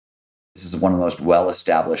This is one of the most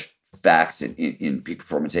well-established facts in peak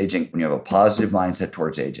performance aging. When you have a positive mindset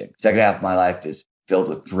towards aging, second half of my life is filled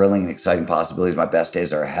with thrilling and exciting possibilities. My best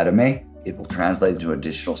days are ahead of me. It will translate into an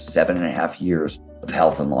additional 7.5 years of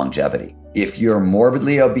health and longevity. If you're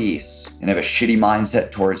morbidly obese and have a shitty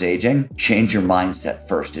mindset towards aging, change your mindset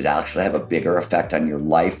first. It'll actually have a bigger effect on your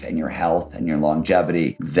life and your health and your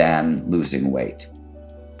longevity than losing weight.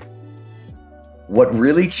 What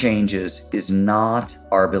really changes is not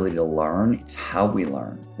our ability to learn, it's how we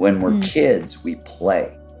learn. When we're kids, we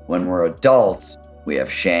play. When we're adults, we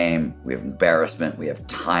have shame, we have embarrassment, we have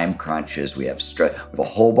time crunches, we have stress, we have a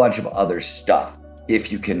whole bunch of other stuff.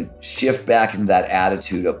 If you can shift back into that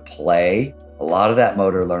attitude of play, a lot of that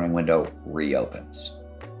motor learning window reopens.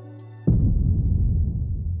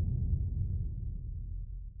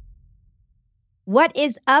 What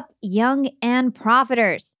is up, young and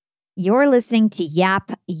profiters? You're listening to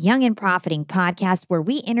Yap, Young and Profiting podcast, where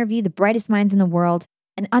we interview the brightest minds in the world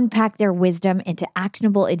and unpack their wisdom into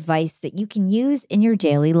actionable advice that you can use in your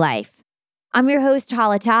daily life. I'm your host,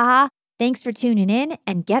 Hala Taha. Thanks for tuning in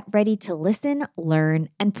and get ready to listen, learn,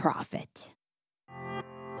 and profit.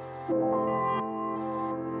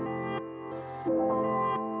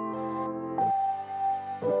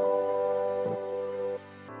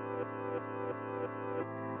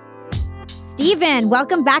 Stephen,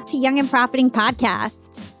 welcome back to Young and Profiting Podcast.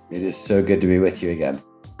 It is so good to be with you again.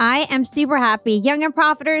 I am super happy. Young and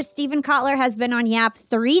Profiters, Stephen Kotler has been on Yap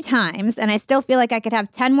 3 times, and I still feel like I could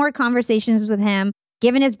have 10 more conversations with him,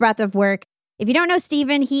 given his breadth of work. If you don't know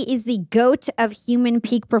Stephen, he is the GOAT of human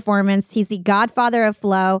peak performance. He's the godfather of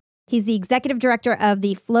flow. He's the executive director of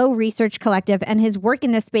the Flow Research Collective, and his work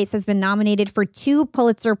in this space has been nominated for 2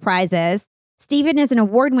 Pulitzer Prizes. Stephen is an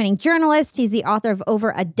award-winning journalist. He's the author of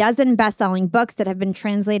over a dozen best-selling books that have been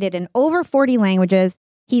translated in over 40 languages.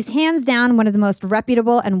 He's hands down one of the most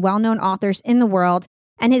reputable and well-known authors in the world.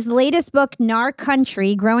 And his latest book, Nar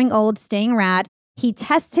Country, Growing Old, Staying Rad, he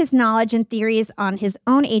tests his knowledge and theories on his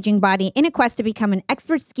own aging body in a quest to become an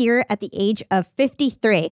expert skier at the age of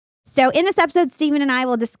 53. So in this episode, Stephen and I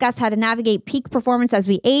will discuss how to navigate peak performance as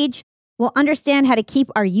we age. We'll understand how to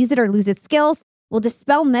keep our use it or lose it skills. We'll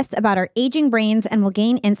dispel myths about our aging brains, and we'll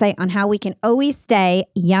gain insight on how we can always stay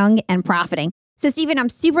young and profiting. So, Stephen, I'm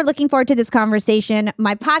super looking forward to this conversation.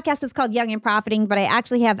 My podcast is called Young and Profiting, but I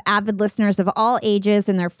actually have avid listeners of all ages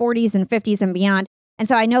in their 40s and 50s and beyond. And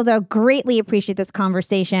so I know they'll greatly appreciate this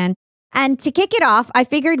conversation. And to kick it off, I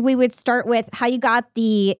figured we would start with how you got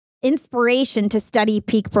the inspiration to study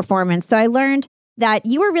peak performance. So I learned that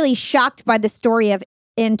you were really shocked by the story of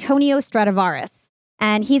Antonio Stradivari.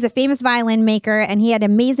 And he's a famous violin maker, and he had an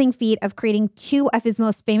amazing feat of creating 2 of his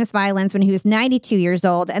most famous violins when he was 92 years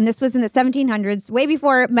old. And this was in the 1700s, way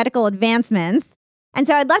before medical advancements. And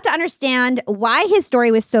so I'd love to understand why his story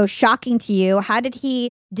was so shocking to you. How did he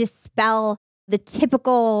dispel the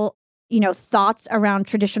typical, thoughts around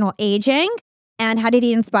traditional aging? And how did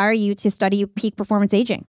he inspire you to study peak performance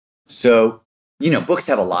aging? So, books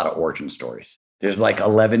have a lot of origin stories. There's like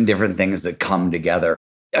 11 different things that come together.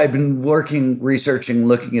 I've been researching,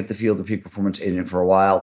 looking at the field of peak performance aging for a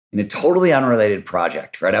while in a totally unrelated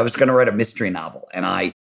project, right? I was going to write a mystery novel, and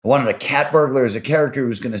I wanted a cat burglar as a character who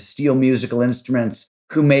was going to steal musical instruments.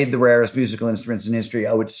 Who made the rarest musical instruments in history?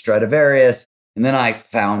 Oh, it's Stradivarius. And then I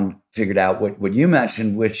figured out what you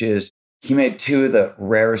mentioned, which is he made 2 of the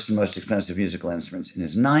rarest and most expensive musical instruments in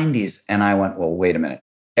his 90s. And I went, well, wait a minute.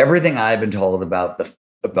 Everything I've been told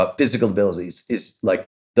about physical abilities is like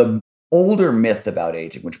the older myth about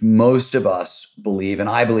aging, which most of us believe, and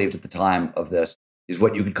I believed at the time of this, is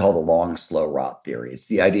what you could call the long, slow rot theory. It's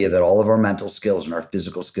the idea that all of our mental skills and our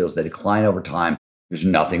physical skills, they decline over time. There's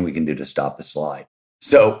nothing we can do to stop the slide.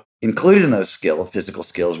 So included in those physical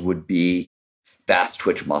skills would be fast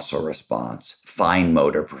twitch muscle response, fine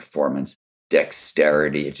motor performance,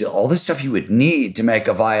 dexterity. It's all the stuff you would need to make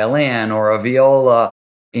a violin or a viola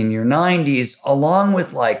in your 90s, along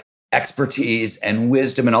with like expertise and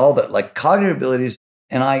wisdom and all that, like cognitive abilities.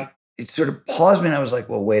 And it sort of paused me, and I was like,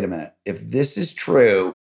 well, wait a minute. If this is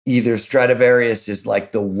true, either Stradivarius is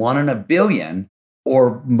like the 1 in a billion,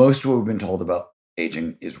 or most of what we've been told about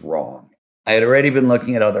aging is wrong. I had already been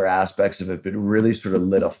looking at other aspects of it, but it really sort of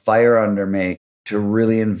lit a fire under me to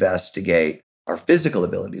really investigate our physical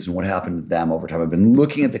abilities and what happened to them over time. I've been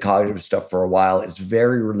looking at the cognitive stuff for a while. It's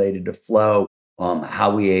very related to flow. How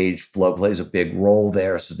we age, flow plays a big role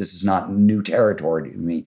there. So this is not new territory to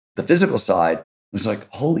me. The physical side was like,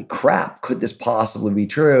 holy crap, could this possibly be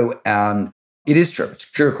true? And it is true. It's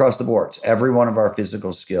true across the board. Every one of our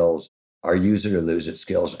physical skills are use it or lose it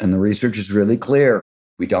skills. And the research is really clear.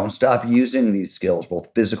 We don't stop using these skills,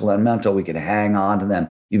 both physical and mental. We can hang on to them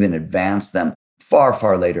even advance them far,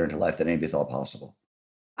 far later into life than anybody thought possible.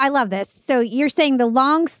 I love this. So you're saying the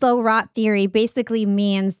long, slow rot theory basically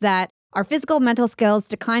means that our physical, mental skills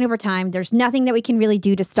decline over time. There's nothing that we can really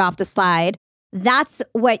do to stop the slide. That's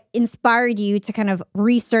what inspired you to kind of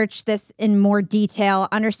research this in more detail,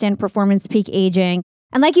 understand performance peak aging.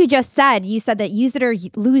 And like you just said, you said that use it or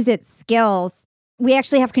lose it skills, we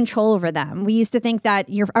actually have control over them. We used to think that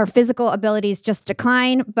our physical abilities just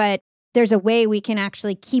decline, but there's a way we can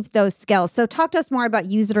actually keep those skills. So talk to us more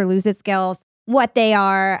about use it or lose it skills, what they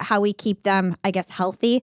are, how we keep them, I guess,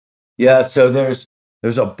 healthy. Yeah, so there's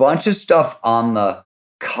a bunch of stuff on the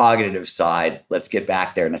cognitive side. Let's get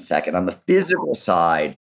back there in a second. On the physical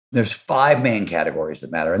side, there's 5 main categories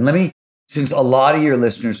that matter. And since a lot of your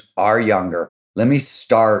listeners are younger, let me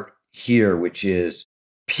start here, which is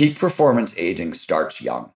peak performance aging starts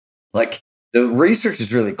young. Like the research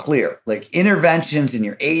is really clear. Like interventions in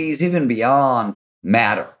your 80s, even beyond,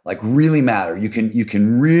 matter. Like really matter. You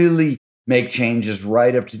can really make changes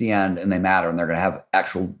right up to the end, and they matter, and they're going to have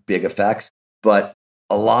actual big effects. But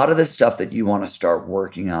a lot of the stuff that you want to start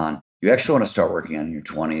working on, you actually want to start working on in your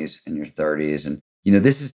 20s and your 30s. And,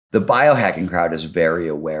 this is the biohacking crowd is very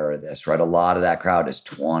aware of this, right? A lot of that crowd is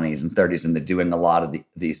 20s and 30s, and they're doing a lot of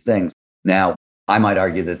these things. Now, I might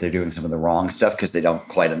argue that they're doing some of the wrong stuff because they don't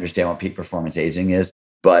quite understand what peak performance aging is.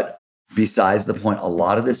 But besides the point, a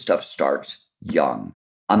lot of this stuff starts young.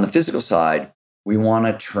 On the physical side, we want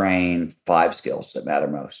to train 5 skills that matter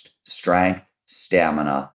most: strength,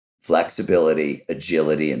 stamina, flexibility,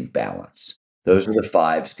 agility, and balance. Those are the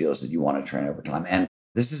 5 skills that you want to train over time. And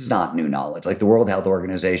this is not new knowledge. Like the World Health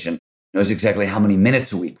Organization knows exactly how many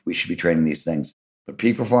minutes a week we should be training these things. But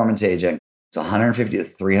peak performance aging, it's 150 to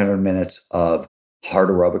 300 minutes of hard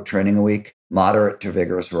aerobic training a week, moderate to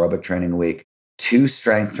vigorous aerobic training a week, 2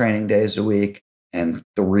 strength training days a week, and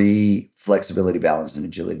 3 flexibility, balance, and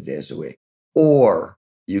agility days a week. Or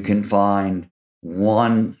you can find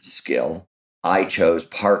 1 skill. I chose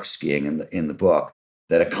park skiing in the book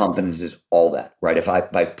that accompanies all that, right?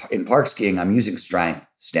 In park skiing, I'm using strength,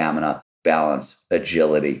 stamina, balance,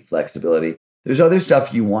 agility, flexibility. There's other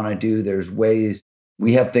stuff you want to do. There's ways.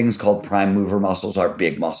 We have things called prime mover muscles, our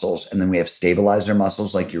big muscles, and then we have stabilizer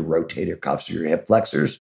muscles like your rotator cuffs or your hip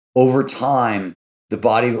flexors. Over time, the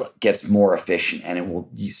body gets more efficient, and it will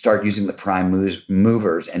start using the prime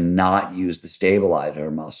movers and not use the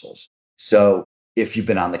stabilizer muscles. So if you've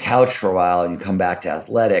been on the couch for a while and you come back to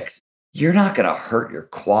athletics, you're not going to hurt your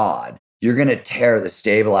quad. You're going to tear the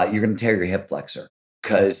stabilizer. You're going to tear your hip flexor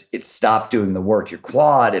because it stopped doing the work. Your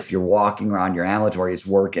quad, if you're walking around your ambulatory, it's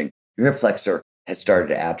working. Your hip flexor has started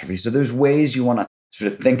to atrophy. So there's ways you want to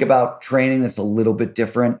sort of think about training that's a little bit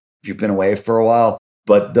different if you've been away for a while.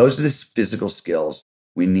 But those are the physical skills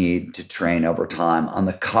we need to train over time. On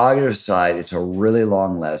the cognitive side, it's a really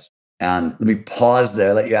long list. And let me pause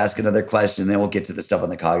there, let you ask another question, then we'll get to the stuff on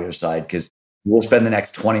the cognitive side because we'll spend the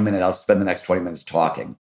next 20 minutes. I'll spend the next 20 minutes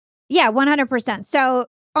talking. Yeah, 100%. So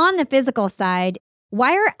on the physical side,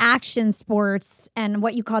 why are action sports and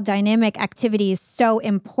what you call dynamic activities so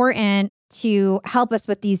important to help us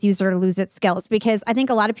with these use it or lose it skills? Because I think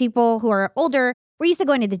a lot of people who are older, we're used to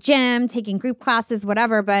going to the gym, taking group classes,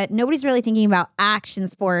 whatever, but nobody's really thinking about action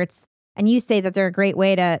sports. And you say that they're a great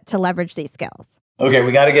way to leverage these skills. Okay,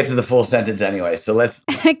 we got to get to the full sentence anyway. So let's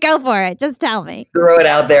go for it. Just tell me. Throw it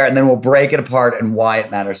out there and then we'll break it apart and why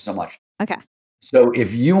it matters so much. Okay. So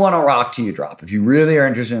if you want to rock till you drop, if you really are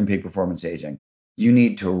interested in peak performance aging, you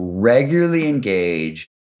need to regularly engage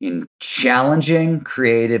in challenging,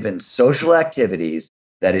 creative, and social activities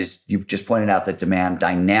that is, you've just pointed out, that demand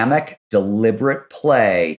dynamic, deliberate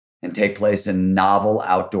play and take place in novel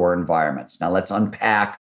outdoor environments. Now let's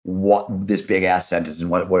unpack what this big ass sentence and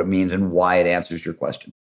what it means and why it answers your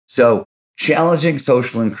question. So challenging,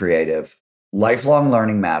 social, and creative. Lifelong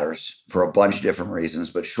learning matters for a bunch of different reasons,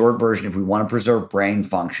 but short version, if we want to preserve brain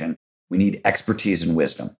function, we need expertise and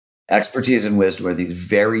wisdom. Expertise and wisdom are these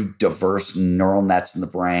very diverse neural nets in the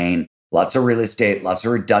brain, lots of real estate, lots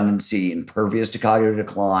of redundancy, impervious to cognitive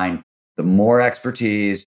decline. The more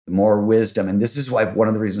expertise, the more wisdom. And this is why one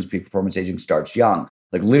of the reasons peak performance aging starts young.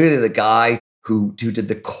 Like literally the guy who did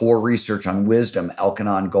the core research on wisdom,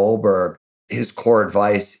 Elkanon Goldberg, his core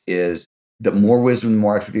advice is the more wisdom, the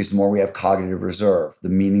more expertise, the more we have cognitive reserve, the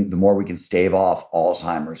more we can stave off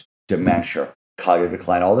Alzheimer's, dementia, cognitive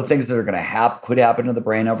decline, all the things that are going to could happen to the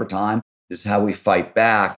brain over time. This is how we fight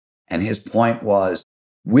back. And his point was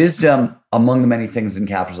wisdom, among the many things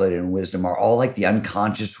encapsulated in wisdom, are all like the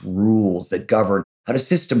unconscious rules that govern how do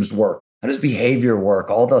systems work, how does behavior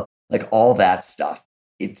work, all that stuff.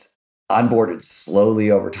 It's onboarded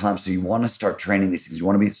slowly over time. So you want to start training these things. You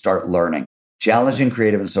want to start learning. challenging,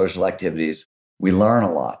 creative, and social activities, we learn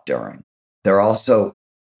a lot during. They're also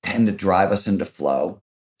tend to drive us into flow.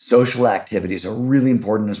 Social activities are really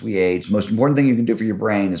important as we age. The most important thing you can do for your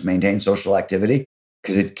brain is maintain social activity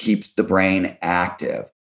because it keeps the brain active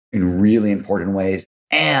in really important ways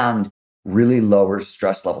and really lowers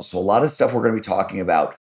stress levels. So a lot of stuff we're going to be talking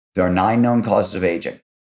about, there are 9 known causes of aging.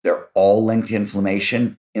 They're all linked to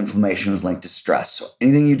inflammation. Inflammation is linked to stress. So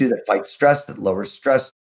anything you do that fights stress, that lowers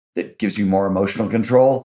stress, that gives you more emotional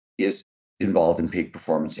control is involved in peak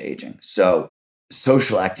performance aging. So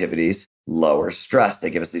social activities lower stress. They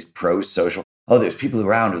give us these pro-social, oh, there's people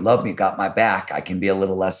around who love me, got my back. I can be a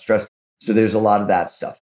little less stressed. So there's a lot of that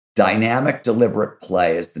stuff. Dynamic deliberate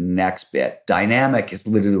play is the next bit. Dynamic is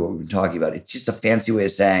literally what we've been talking about. It's just a fancy way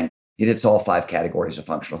of saying it hits all 5 categories of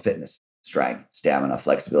functional fitness: strength, stamina,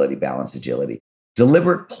 flexibility, balance, agility.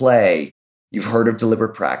 Deliberate play, you've heard of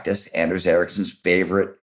deliberate practice. Anders Ericsson's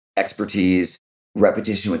favorite expertise,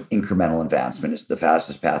 repetition with incremental advancement is the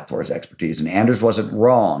fastest path towards expertise. And Anders wasn't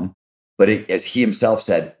wrong, but as he himself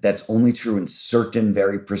said, that's only true in certain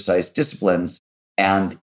very precise disciplines.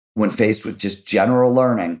 And when faced with just general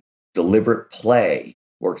learning, deliberate play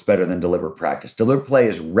works better than deliberate practice. Deliberate play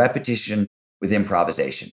is repetition with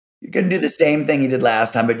improvisation. You're going to do the same thing you did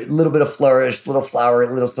last time, but a little bit of flourish, a little flower,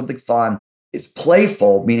 a little something fun. It's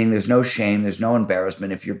playful, meaning there's no shame, there's no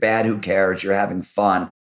embarrassment. If you're bad, who cares? You're having fun.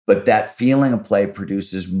 But that feeling of play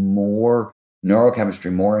produces more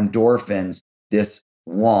neurochemistry, more endorphins. This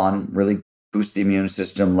one really boosts the immune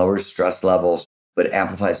system, lowers stress levels, but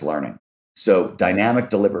amplifies learning. So dynamic,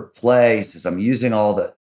 deliberate play says I'm using all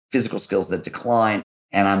the physical skills that decline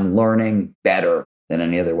and I'm learning better than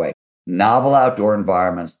any other way. Novel outdoor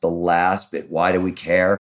environments, the last bit. Why do we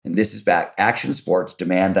care? And this is back. Action sports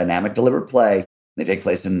demand dynamic, deliberate play. They take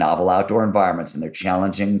place in novel outdoor environments and they're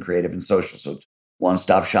challenging, creative, and social. So it's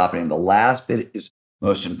one-stop shopping. The last bit is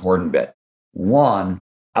most important bit. One,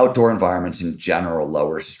 outdoor environments in general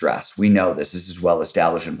lower stress. We know this. This is well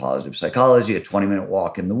established in positive psychology. A 20-minute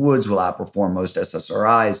walk in the woods will outperform most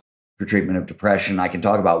SSRIs for treatment of depression. I can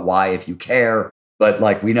talk about why if you care,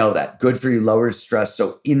 but we know that. Good for you, lowers stress.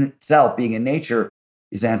 So in itself, being in nature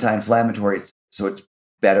is anti-inflammatory. So it's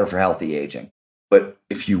better for healthy aging. But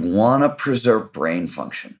if you want to preserve brain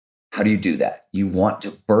function, how do you do that? You want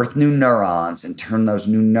to birth new neurons and turn those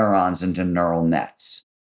new neurons into neural nets.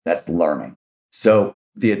 That's learning. So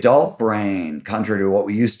the adult brain, contrary to what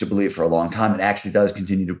we used to believe for a long time, it actually does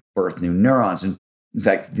continue to birth new neurons. And in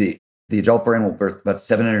fact, the adult brain will birth about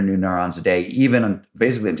 700 new neurons a day,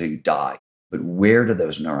 basically until you die. But where do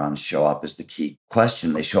those neurons show up is the key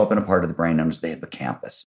question. They show up in a part of the brain known as the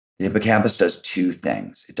hippocampus. The hippocampus does 2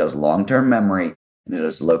 things. It does long-term memory and it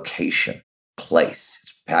does location, place.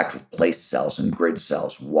 It's packed with place cells and grid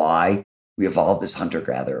cells. Why? We evolved as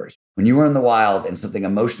hunter-gatherers. When you were in the wild and something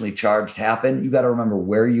emotionally charged happened, you got to remember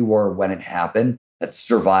where you were when it happened. That's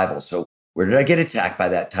survival. So where did I get attacked by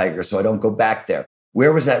that tiger so I don't go back there?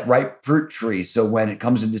 Where was that ripe fruit tree so when it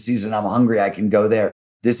comes into season, I'm hungry, I can go there?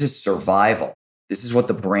 This is survival. This is what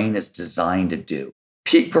the brain is designed to do.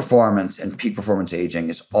 Peak performance and peak performance aging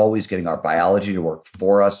is always getting our biology to work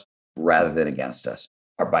for us rather than against us.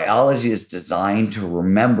 Our biology is designed to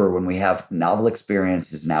remember when we have novel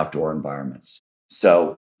experiences in outdoor environments.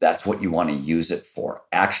 So that's what you want to use it for.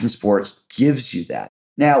 Action sports gives you that.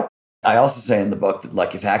 Now, I also say in the book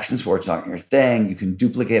that if action sports aren't your thing, you can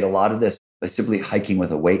duplicate a lot of this by simply hiking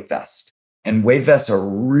with a weight vest. And weight vests are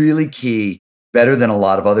really key, better than a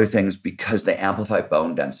lot of other things because they amplify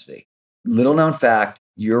bone density. Little known fact,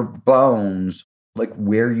 your bones,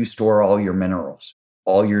 where you store all your minerals,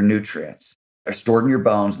 all your nutrients, are stored in your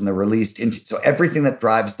bones and they're released into. So everything that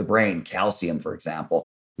drives the brain, calcium, for example,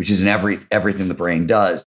 which is in everything the brain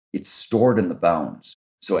does, it's stored in the bones.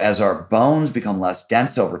 So as our bones become less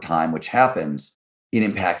dense over time, which happens, it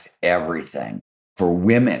impacts everything. For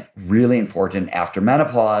women, really important after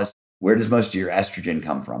menopause, where does most of your estrogen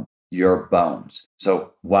come from? Your bones.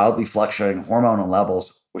 So wildly fluctuating hormonal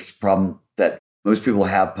levels, which is a problem that most people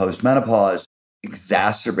have post-menopause,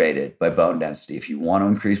 exacerbated by bone density. If you want to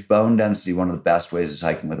increase bone density, one of the best ways is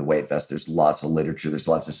hiking with a weight vest. There's lots of literature. There's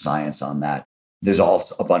lots of science on that. There's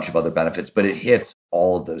also a bunch of other benefits, but it hits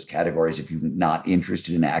all of those categories if you're not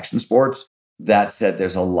interested in action sports. That said,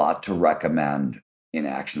 there's a lot to recommend in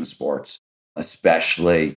action sports,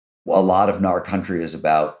 especially a lot of our country is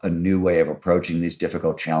about a new way of approaching these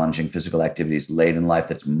difficult, challenging physical activities late in life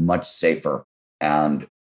that's much safer and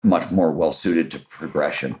much more well-suited to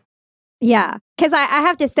progression. Yeah, because I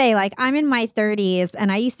have to say, I'm in my 30s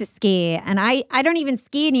and I used to ski and I don't even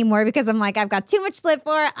ski anymore because I'm I've got too much to live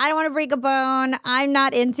for. I don't want to break a bone. I'm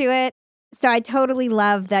not into it. So I totally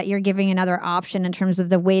love that you're giving another option in terms of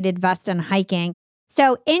the weighted vest and hiking.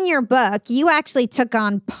 So in your book, you actually took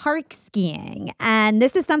on park skiing. And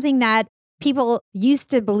this is something that people used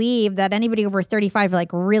to believe that anybody over 35 like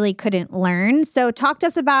really couldn't learn. So talk to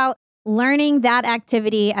us about learning that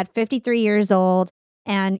activity at 53 years old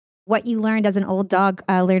and what you learned as an old dog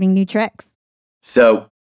learning new tricks. So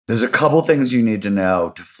there's a couple things you need to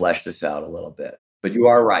know to flesh this out a little bit. But you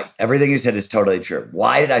are right. Everything you said is totally true.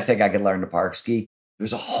 Why did I think I could learn to park ski?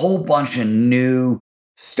 There's a whole bunch of new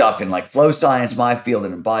stuff in like flow science, my field,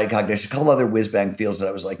 and in body cognition, a couple other whiz bang fields that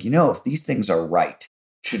I was like, if these things are right,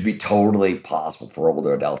 it should be totally possible for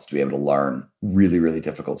older adults to be able to learn really, really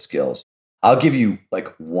difficult skills. I'll give you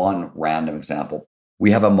like one random example.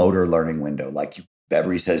 We have a motor learning window. Like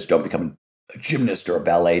everybody says, don't become a gymnast or a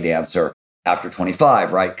ballet dancer after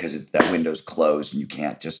 25, right? Because that window's closed and you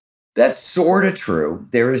can't just. That's sort of true.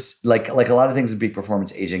 There is like a lot of things in peak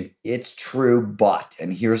performance aging. It's true, but,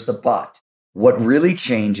 and here's the but. What really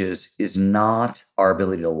changes is not our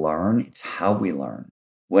ability to learn. It's how we learn.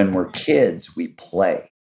 When we're kids, we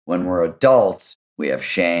play. When we're adults, we have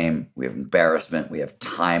shame, we have embarrassment, we have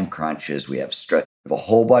time crunches, we have stress, we have a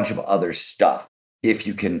whole bunch of other stuff. If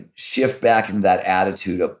you can shift back into that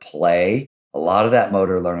attitude of play, a lot of that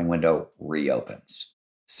motor learning window reopens.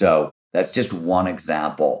 So that's just one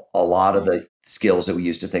example. A lot of the skills that we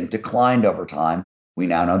used to think declined over time, we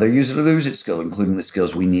now know they're use it or lose it skills, including the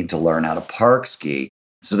skills we need to learn how to park ski.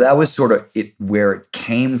 So that was sort of where it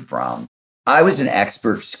came from. I was an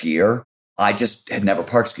expert skier. I just had never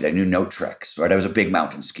park skied. I knew no tricks, right? I was a big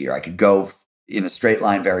mountain skier. I could go in a straight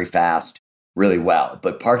line very fast, really well.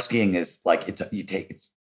 But park skiing is like, it's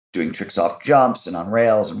doing tricks off jumps and on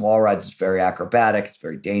rails and wall rides. It's very acrobatic. It's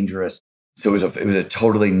very dangerous. So it was a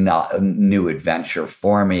totally not a new adventure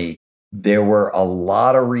for me. There were a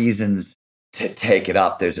lot of reasons to take it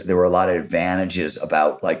up. There were a lot of advantages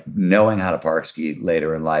about like knowing how to park ski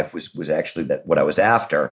later in life was actually what I was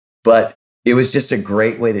after. But it was just a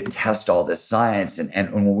great way to test all this science.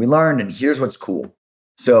 And when we learned, and here's what's cool.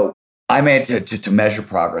 So I made to measure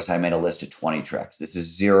progress, I made a list of 20 tricks. This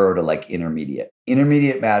is 0 to like intermediate.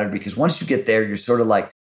 Intermediate mattered because once you get there, you're sort of like,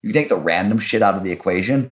 you take the random shit out of the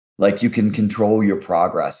equation. Like you can control your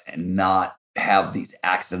progress and not have these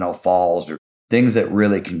accidental falls or things that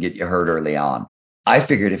really can get you hurt early on. I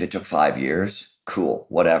figured if it took 5 years, cool,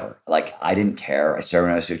 whatever. Like I didn't care. I started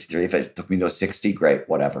when I was 53. If it took me to 60, great,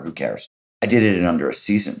 whatever, who cares? I did it in under a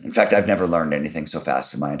season. In fact, I've never learned anything so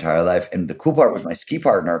fast in my entire life. And the cool part was my ski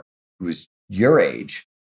partner, who was your age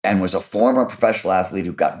and was a former professional athlete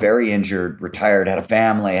who got very injured, retired, had a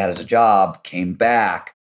family, had a job, came back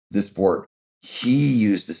to the sport. He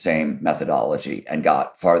used the same methodology and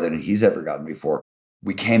got farther than he's ever gotten before.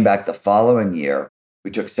 We came back the following year. We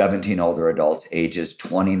took 17 older adults, ages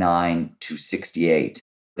 29 to 68.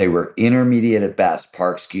 They were intermediate at best,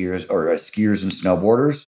 park skiers or skiers and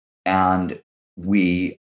snowboarders. And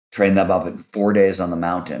we trained them up in 4 days on the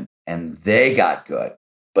mountain and they got good.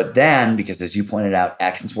 But then, because as you pointed out,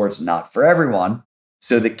 action sports not for everyone.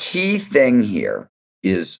 So the key thing here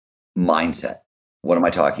is mindset. What am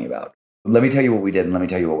I talking about? Let me tell you what we did, and let me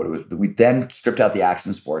tell you what it was. We then stripped out the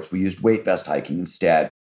action sports. We used weight vest hiking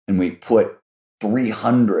instead, and we put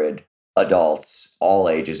 300 adults, all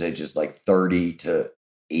ages like 30 to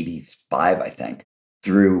 85, I think,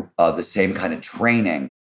 through the same kind of training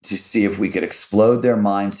to see if we could explode their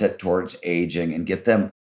mindset towards aging and get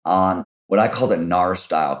them on what I call the NAR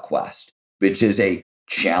style quest, which is a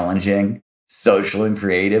challenging, social and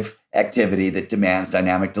creative activity that demands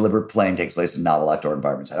dynamic, deliberate play and takes place in novel outdoor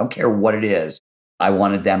environments. I don't care what it is. I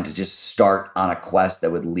wanted them to just start on a quest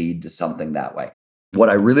that would lead to something that way. What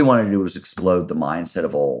I really wanted to do was explode the mindset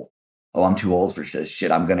of old. Oh, I'm too old for this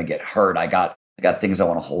shit. I'm going to get hurt. I got things I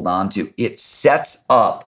want to hold on to. It sets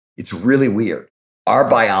up. It's really weird. Our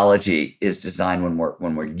biology is designed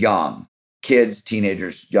when we're young, kids,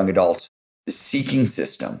 teenagers, young adults. The seeking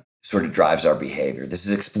system sort of drives our behavior. This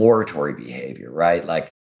is exploratory behavior, right? Like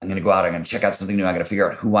I'm going to go out, I'm going to check out something new. I'm going to figure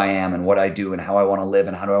out who I am and what I do and how I want to live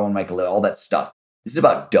and how do I want to make a live, all that stuff. This is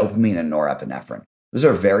about dopamine and norepinephrine. Those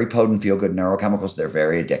are very potent feel-good neurochemicals. They're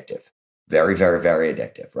very addictive. Very, very, very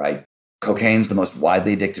addictive, right? Cocaine's the most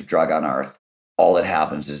widely addictive drug on earth. All that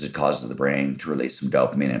happens is it causes the brain to release some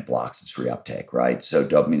dopamine and it blocks its reuptake, right? So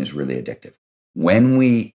dopamine is really addictive. When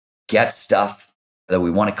we get stuff that we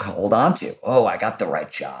want to hold on to, oh, I got the right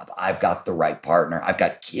job. I've got the right partner. I've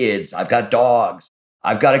got kids. I've got dogs.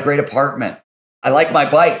 I've got a great apartment. I like my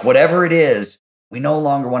bike, whatever it is. We no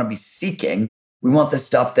longer want to be seeking. We want the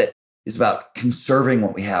stuff that is about conserving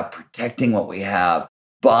what we have, protecting what we have,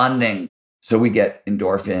 bonding, So we get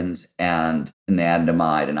endorphins and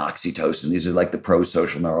anandamide and oxytocin. These are like the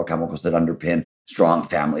pro-social neurochemicals that underpin strong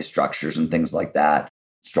family structures and things like that,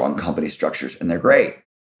 strong company structures, and they're great.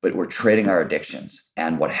 But we're trading our addictions.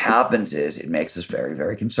 And what happens is it makes us very,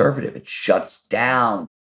 very conservative. It shuts down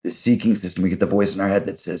the seeking system. We get the voice in our head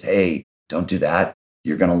that says, hey, don't do that.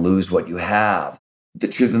 You're going to lose what you have. The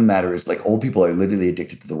truth of the matter is, like, old people are literally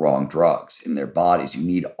addicted to the wrong drugs in their bodies. You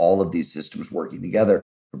need all of these systems working together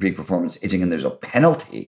for peak performance aging. And there's a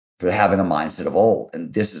penalty for having a mindset of old.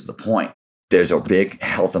 And this is the point. There's a big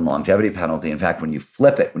health and longevity penalty. In fact, when you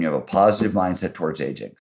flip it, when you have a positive mindset towards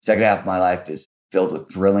aging, second half of my life is filled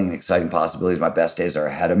with thrilling and exciting possibilities. My best days are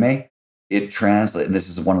ahead of me. It translates, and this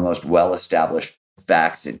is one of the most well-established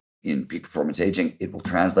facts in peak performance aging, it will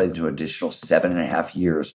translate into an additional 7.5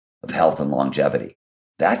 years of health and longevity.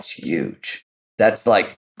 That's huge. That's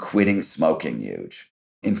like quitting smoking huge.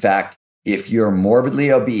 In fact, if you're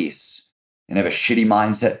morbidly obese and have a shitty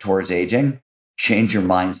mindset towards aging, change your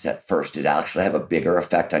mindset first. It'll actually have a bigger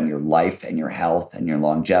effect on your life and your health and your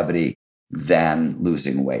longevity than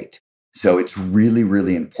losing weight. So it's really,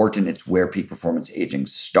 really important. It's where peak performance aging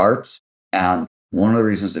starts. And one of the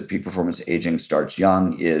reasons that peak performance aging starts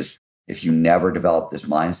young is if you never develop this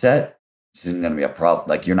mindset, this isn't going to be a problem.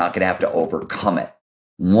 Like, you're not going to have to overcome it.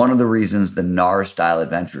 One of the reasons the NAR style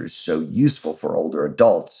adventure is so useful for older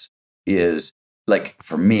adults is, like,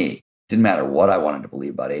 for me, didn't matter what I wanted to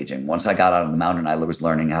believe about aging. Once I got out on the mountain, I was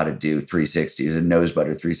learning how to do 360s and nose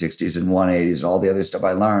butter 360s and 180s and all the other stuff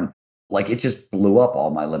I learned. Like, it just blew up all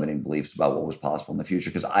my limiting beliefs about what was possible in the future,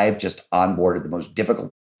 because I've just onboarded the most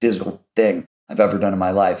difficult physical thing I've ever done in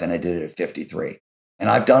my life, and I did it at 53. And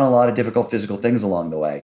I've done a lot of difficult physical things along the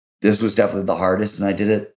way. This was definitely the hardest, and I did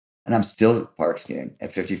it. And I'm still park skiing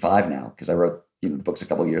at 55 now, because I wrote, the book's a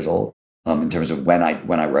couple of years old in terms of when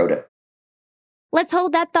I wrote it. Let's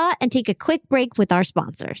hold that thought and take a quick break with our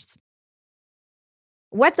sponsors.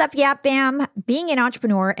 What's up, Yap Fam? Being an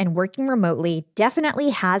entrepreneur and working remotely definitely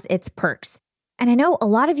has its perks. And I know a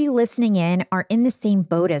lot of you listening in are in the same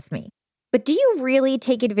boat as me. But do you really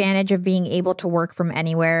take advantage of being able to work from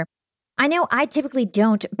anywhere? I know I typically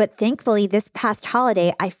don't, but thankfully this past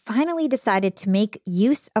holiday, I finally decided to make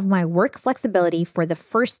use of my work flexibility for the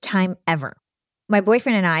first time ever. My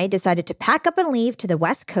boyfriend and I decided to pack up and leave to the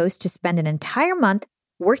West Coast to spend an entire month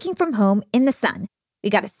working from home in the sun. We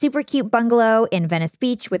got a super cute bungalow in Venice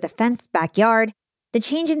Beach with a fenced backyard. The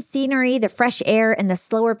change in scenery, the fresh air, and the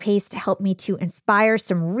slower pace helped me to inspire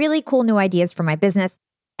some really cool new ideas for my business.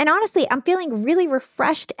 And honestly, I'm feeling really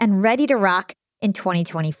refreshed and ready to rock in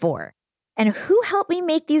 2024. And who helped me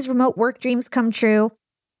make these remote work dreams come true?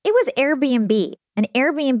 It was Airbnb. And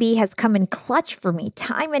Airbnb has come in clutch for me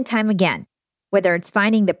time and time again. Whether it's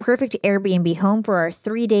finding the perfect Airbnb home for our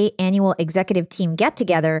 3-day annual executive team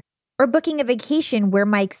get-together, or booking a vacation where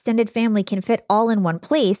my extended family can fit all in one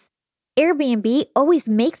place, Airbnb always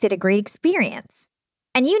makes it a great experience.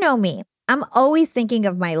 And you know me, I'm always thinking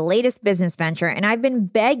of my latest business venture, and I've been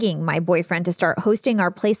begging my boyfriend to start hosting our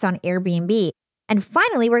place on Airbnb. And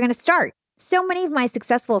finally, we're going to start. So many of my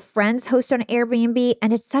successful friends host on Airbnb,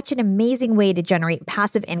 and it's such an amazing way to generate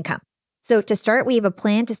passive income. So to start, we have a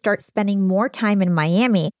plan to start spending more time in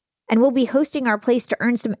Miami, and we'll be hosting our place to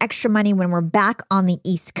earn some extra money when we're back on the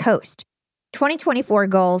East Coast. 2024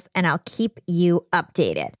 goals, and I'll keep you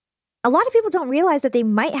updated. A lot of people don't realize that they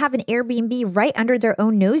might have an Airbnb right under their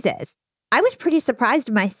own noses. I was pretty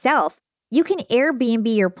surprised myself. You can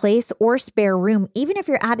Airbnb your place or spare room even if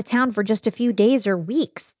you're out of town for just a few days or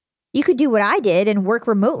weeks. You could do what I did and work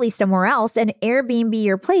remotely somewhere else and Airbnb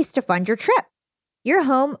your place to fund your trip. Your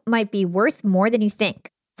home might be worth more than you think.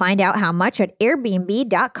 Find out how much at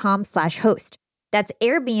airbnb.com/host. That's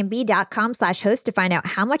airbnb.com/host to find out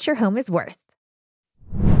how much your home is worth.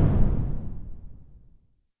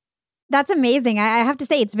 That's amazing. I have to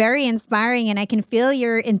say, it's very inspiring, and I can feel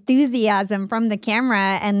your enthusiasm from the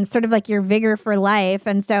camera and sort of like your vigor for life.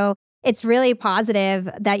 And so it's really positive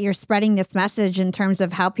that you're spreading this message in terms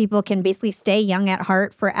of how people can basically stay young at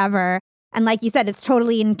heart forever. And like you said, it's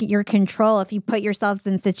totally in your control if you put yourselves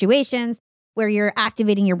in situations where you're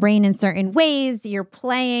activating your brain in certain ways, you're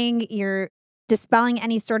playing, you're dispelling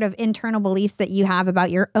any sort of internal beliefs that you have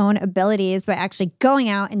about your own abilities by actually going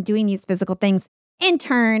out and doing these physical things. In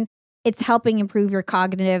turn, it's helping improve your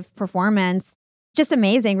cognitive performance. Just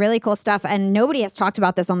amazing, really cool stuff. And nobody has talked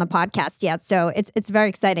about this on the podcast yet. So it's very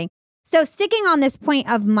exciting. So sticking on this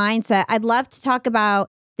point of mindset, I'd love to talk about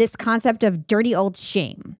this concept of dirty old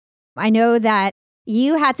shame. I know that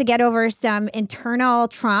you had to get over some internal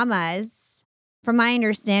traumas. From my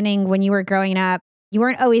understanding, when you were growing up, you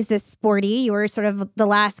weren't always this sporty. You were sort of the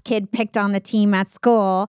last kid picked on the team at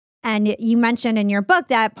school. And you mentioned in your book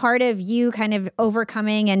that part of you kind of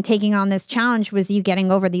overcoming and taking on this challenge was you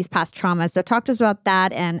getting over these past traumas. So talk to us about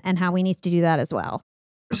that and how we need to do that as well.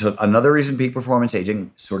 So another reason peak performance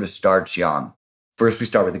aging sort of starts young. First, we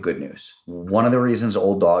start with the good news. One of the reasons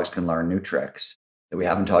old dogs can learn new tricks that we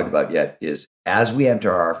haven't talked about yet is as we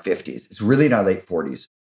enter our 50s, it's really in our late 40s,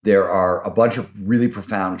 there are a bunch of really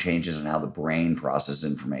profound changes in how the brain processes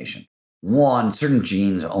information. One, certain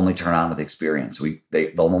genes only turn on with experience.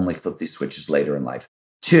 They'll only flip these switches later in life.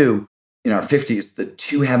 Two, in our 50s, the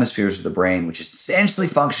two hemispheres of the brain, which essentially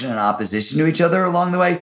function in opposition to each other along the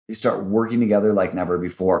way, they start working together like never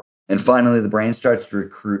before. And finally, the brain starts to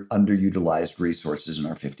recruit underutilized resources in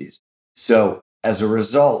our 50s. So as a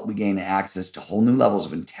result, we gain access to whole new levels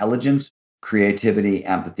of intelligence, creativity,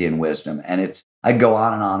 empathy, and wisdom. And I go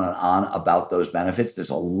on and on and on about those benefits. There's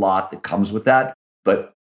a lot that comes with that,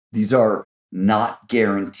 but these are not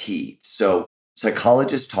guaranteed. So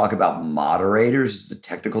psychologists talk about moderators is the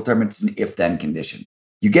technical term. It's an if-then condition.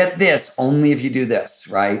 You get this only if you do this,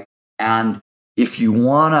 right? And if you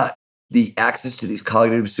want the access to these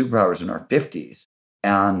cognitive superpowers in our 50s,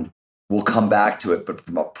 and we'll come back to it, but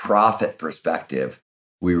from a profit perspective,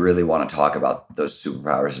 we really want to talk about those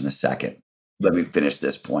superpowers in a second. Let me finish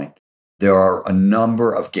this point. There are a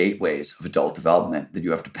number of gateways of adult development that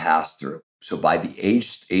you have to pass through. So by the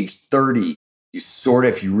age 30,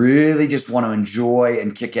 if you really just want to enjoy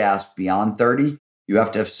and kick ass beyond 30, you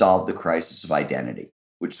have to have solved the crisis of identity,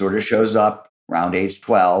 which sort of shows up around age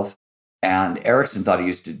 12. And Erickson thought it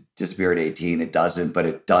used to disappear at 18. It doesn't, but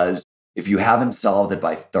it does. If you haven't solved it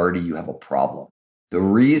by 30, you have a problem. The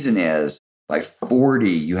reason is by 40,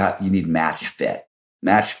 you need match fit.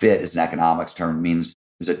 Match fit is an economics term. It means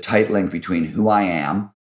there's a tight link between who I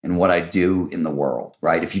am and what I do in the world,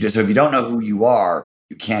 right? If you don't know who you are,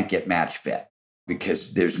 you can't get match fit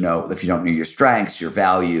because if you don't know your strengths, your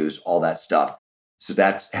values, all that stuff. So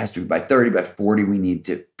that has to be by 30, by 40,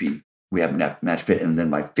 we have match fit. And then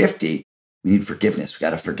by 50, we need forgiveness. We got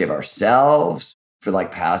to forgive ourselves for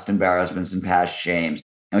like past embarrassments and past shames.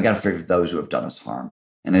 And we got to forgive those who have done us harm.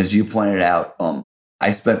 And as you pointed out, I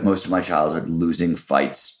spent most of my childhood losing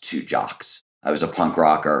fights to jocks. I was a punk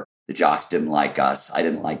rocker. The jocks didn't like us. I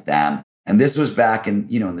didn't like them. And this was back in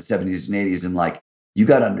the 70s and 80s. And you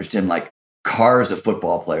got to understand, cars of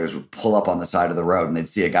football players would pull up on the side of the road and they'd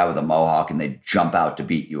see a guy with a mohawk and they'd jump out to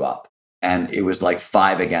beat you up. And it was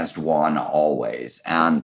 5 against 1 always.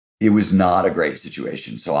 And it was not a great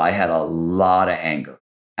situation. So I had a lot of anger.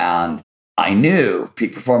 And I knew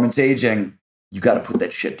peak performance aging, you got to put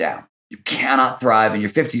that shit down. You cannot thrive in your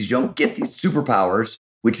 50s. You don't get these superpowers,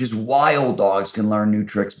 which is why old dogs can learn new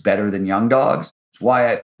tricks better than young dogs. It's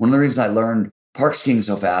why one of the reasons I learned park skiing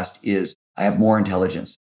so fast is I have more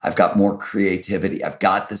intelligence. I've got more creativity. I've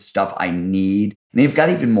got the stuff I need. And I've got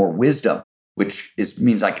even more wisdom, which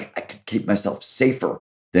means I could keep myself safer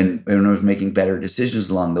than when I was making better decisions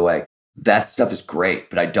along the way. That stuff is great,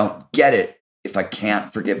 but I don't get it if I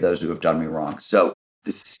can't forgive those who have done me wrong. So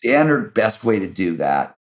the standard best way to do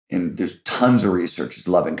that, and there's tons of research, is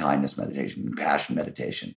loving kindness meditation, compassion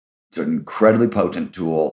meditation. It's an incredibly potent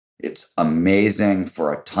tool. It's amazing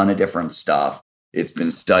for a ton of different stuff. It's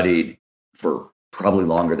been studied for probably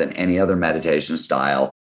longer than any other meditation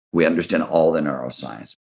style. We understand all the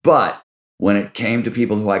neuroscience. But when it came to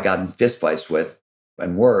people who I got in fistfights with,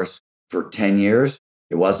 and worse, for 10 years,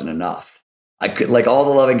 it wasn't enough. I could, all the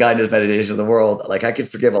loving kindness meditation in the world, I could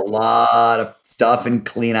forgive a lot of stuff and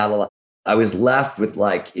clean out a lot. I was left with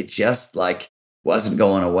it just wasn't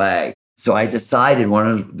going away. So I decided one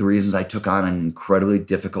of the reasons I took on an incredibly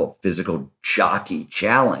difficult physical jockey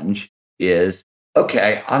challenge is,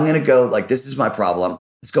 okay, I'm going to go, this is my problem.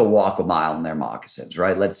 Let's go walk a mile in their moccasins,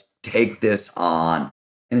 right? Let's take this on.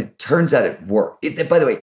 And it turns out it worked. By the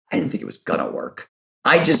way, I didn't think it was going to work.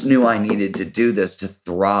 I just knew I needed to do this to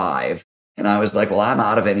thrive. And I was like, well, I'm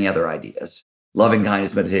out of any other ideas. Loving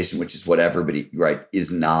kindness meditation, which is what everybody, right,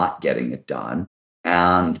 is not getting it done.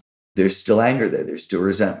 And there's still anger there. There's still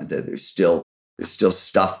resentment there. There's still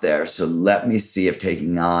stuff there. So let me see if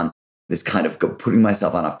taking on this kind of putting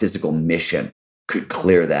myself on a physical mission could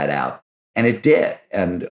clear that out. And it did.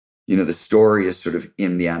 And, the story is sort of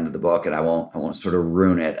in the end of the book, and I won't sort of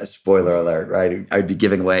ruin it. A spoiler alert, right? I'd be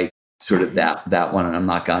giving away sort of that one, and I'm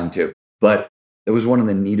not going to. But it was one of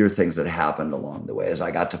the neater things that happened along the way as I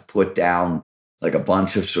got to put down a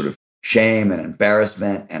bunch of sort of shame and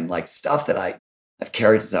embarrassment and stuff that I've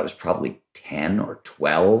carried since I was probably 10 or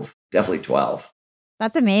 12, definitely 12.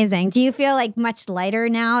 That's amazing. Do you feel much lighter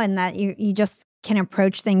now and that you just can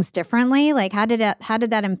approach things differently? How did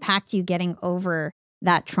that impact you getting over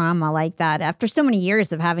that trauma like that after so many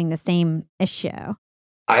years of having the same issue?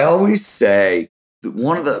 I always say that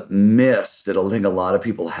one of the myths that I think a lot of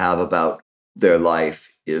people have about their life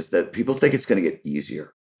is that people think it's going to get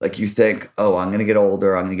easier. Like you think, oh, I'm going to get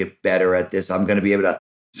older. I'm going to get better at this. I'm going to be able to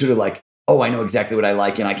sort of like, oh, I know exactly what I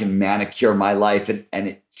like and I can manicure my life. And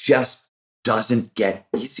it just doesn't get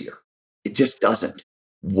easier. It just doesn't.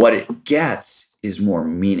 What it gets is more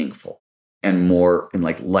meaningful and more in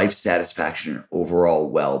like life satisfaction and overall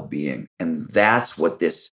well-being. And that's what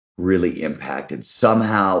this really impacted.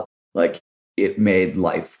 Somehow, like it made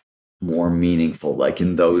life more meaningful, like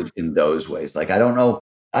in those ways. Like I don't know,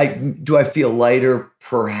 I feel lighter,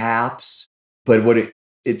 perhaps, but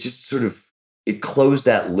it just sort of it closed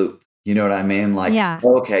that loop. You know what I mean? Like, Yeah.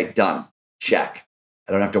 okay, done, check.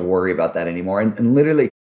 I don't have to worry about that anymore. And literally,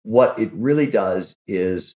 what it really does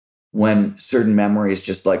is when certain memories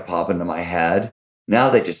just like pop into my head, now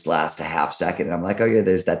they just last a half second, and I'm like, oh yeah,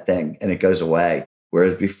 there's that thing, and it goes away.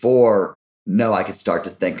 Whereas before, no, I could start to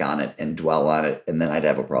think on it and dwell on it, and then I'd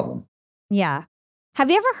have a problem. Yeah. Have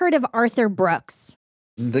you ever heard of Arthur Brooks?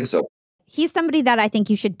 I don't think so. He's somebody that I think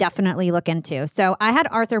you should definitely look into. So I had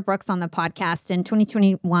Arthur Brooks on the podcast in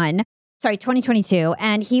 2022,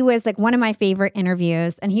 and he was like one of my favorite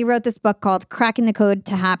interviews. And he wrote this book called Cracking the Code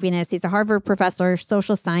to Happiness. He's a Harvard professor,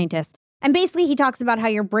 social scientist. And basically he talks about how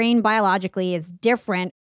your brain biologically is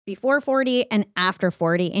different before 40 and after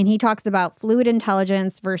 40. And he talks about fluid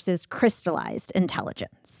intelligence versus crystallized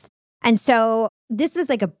intelligence. And so this was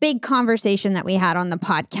like a big conversation that we had on the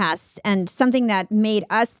podcast and something that made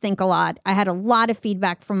us think a lot. I had a lot of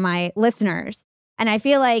feedback from my listeners. And I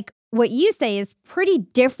feel like what you say is pretty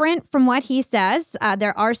different from what he says.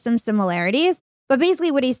 There are some similarities. But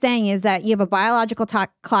basically what he's saying is that you have a biological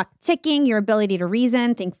clock ticking, your ability to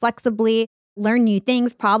reason, think flexibly, learn new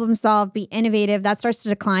things, problem solve, be innovative. That starts to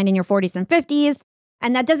decline in your 40s and 50s.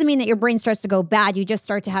 And that doesn't mean that your brain starts to go bad. You just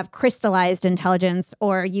start to have crystallized intelligence,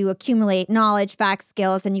 or you accumulate knowledge, facts,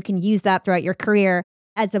 skills, and you can use that throughout your career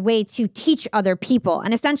as a way to teach other people.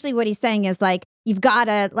 And essentially what he's saying is like, you've got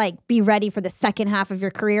to like be ready for the second half of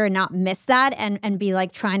your career and not miss that and be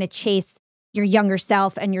like trying to chase your younger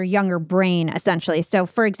self and your younger brain, essentially. So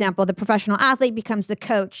for example, the professional athlete becomes the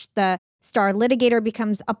coach, the star litigator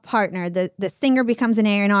becomes a partner, the singer becomes an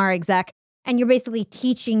A&R exec. And you're basically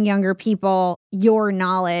teaching younger people your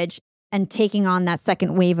knowledge and taking on that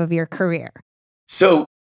second wave of your career. So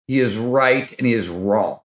he is right and he is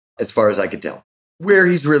wrong, as far as I could tell. Where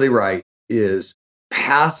he's really right is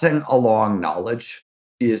passing along knowledge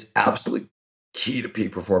is absolutely key to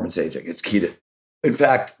peak performance aging. It's key to, in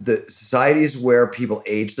fact, the societies where people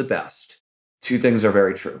age the best, two things are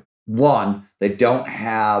very true. One, they don't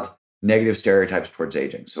have negative stereotypes towards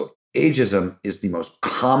aging. So ageism is the most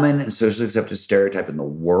common and socially accepted stereotype in the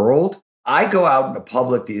world. I go out into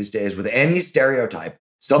public these days with any stereotype,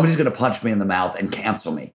 somebody's going to punch me in the mouth and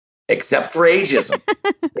cancel me, except for ageism.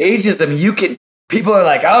 Ageism, people are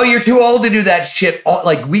like, oh, you're too old to do that shit.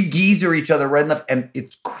 Like we geezer each other right in the, and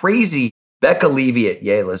it's crazy. Becca Levy at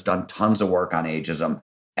Yale has done tons of work on ageism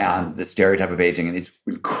and the stereotype of aging, and it's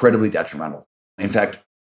incredibly detrimental. In fact,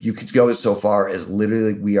 you could go so far as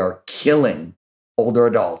literally we are killing older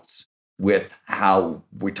adults with how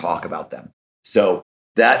we talk about them. So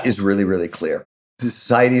that is really, really clear.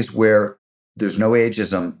 Societies where there's no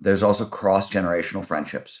ageism, there's also cross-generational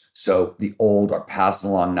friendships. So the old are passing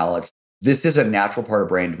along knowledge. This is a natural part of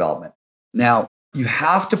brain development. Now, you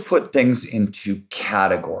have to put things into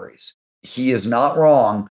categories. He is not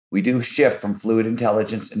wrong. We do shift from fluid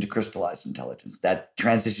intelligence into crystallized intelligence. That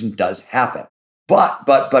transition does happen. But,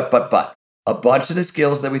 a bunch of the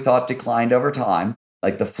skills that we thought declined over time,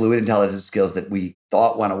 like the fluid intelligence skills that we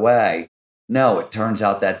thought went away, no, it turns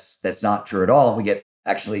out that's not true at all. And we get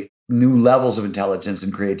actually new levels of intelligence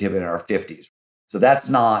and creativity in our 50s. So that's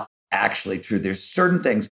not actually true. There's certain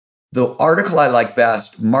things. The article I like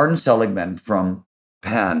best, Martin Seligman from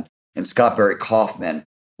Penn and Scott Barry Kaufman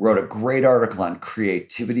wrote a great article on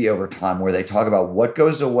creativity over time where they talk about what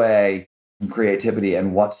goes away from creativity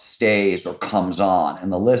and what stays or comes on.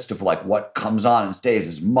 And the list of like what comes on and stays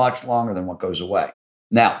is much longer than what goes away.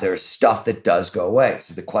 Now, there's stuff that does go away.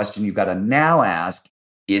 So the question you've got to now ask,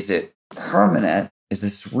 is it permanent? Is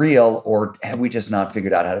this real? Or have we just not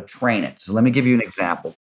figured out how to train it? So let me give you an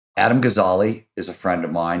example. Adam Ghazali is a friend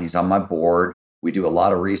of mine. He's on my board. We do a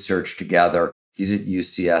lot of research together. He's at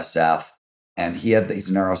UCSF. And he's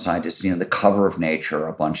a neuroscientist. The cover of Nature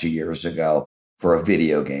a bunch of years ago for a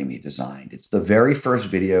video game he designed. It's the very first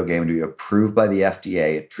video game to be approved by the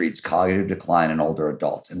FDA. It treats cognitive decline in older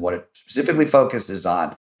adults. And what it specifically focuses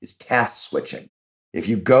on is task switching. If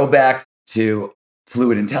you go back to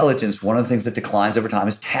fluid intelligence, one of the things that declines over time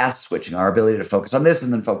is task switching, our ability to focus on this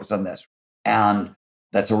and then focus on this. And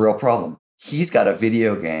That's a real problem. He's got a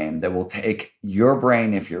video game that will take your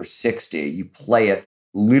brain if you're 60, you play it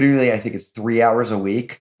literally, I think it's 3 hours a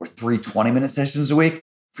week or 3 20-minute sessions a week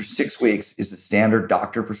for 6 weeks is the standard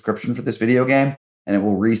doctor prescription for this video game. And it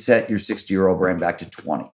will reset your 60-year-old brain back to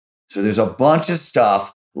 20. So there's a bunch of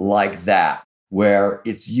stuff like that where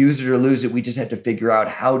it's use it or lose it. We just have to figure out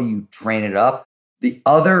how do you train it up. The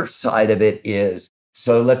other side of it is,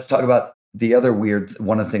 so let's talk about the other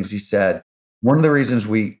one of the things he said. One of the reasons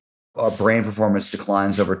our brain performance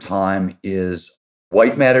declines over time is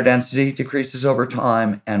white matter density decreases over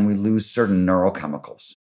time and we lose certain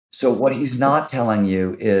neurochemicals. So what he's not telling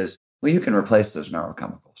you is, well, you can replace those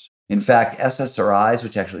neurochemicals. In fact, SSRIs,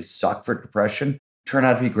 which actually suck for depression, turn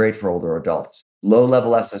out to be great for older adults.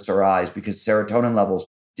 Low-level SSRIs, because serotonin levels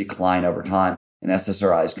decline over time, and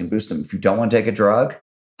SSRIs can boost them. If you don't want to take a drug,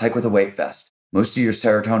 hike with a weight vest. Most of your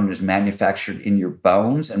serotonin is manufactured in your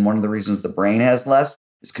bones, and one of the reasons the brain has less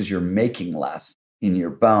is because you're making less in your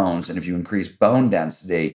bones. And if you increase bone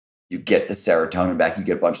density, you get the serotonin back, you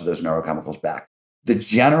get a bunch of those neurochemicals back. The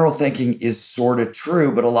general thinking is sort of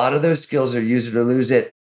true, but a lot of those skills are use it or lose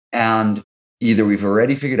it. And either we've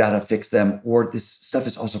already figured out how to fix them, or this stuff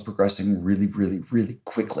is also progressing really, really, really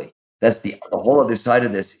quickly. That's the whole other side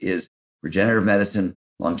of this is regenerative medicine,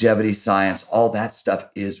 longevity science, all that stuff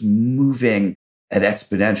is moving at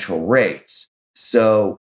exponential rates.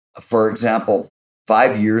 So, for example,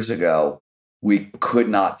 5 years ago, we could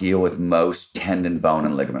not deal with most tendon, bone,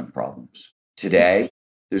 and ligament problems. Today,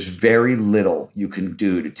 there's very little you can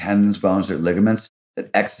do to tendons, bones, or ligaments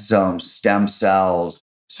that exosomes, stem cells,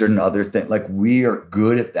 certain other things. Like we are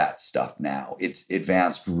good at that stuff now. It's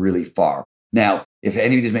advanced really far. Now, if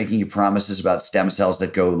anybody's making you promises about stem cells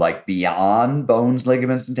that go like beyond bones,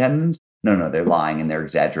 ligaments, and tendons, no, they're lying and they're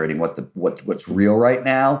exaggerating what's real right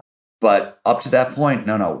now. But up to that point,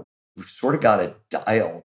 no, we've sort of got it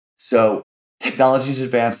dialed. So technology is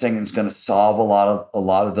advancing and it's going to solve a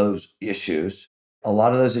lot of those issues. A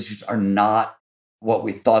lot of those issues are not what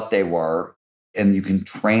we thought they were, and you can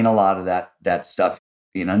train a lot of that stuff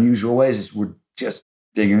in unusual ways. We're just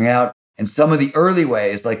figuring out. And some of the early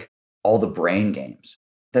ways, like all the brain games,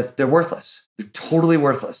 that they're worthless. They're totally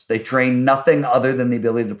worthless. They train nothing other than the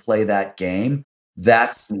ability to play that game.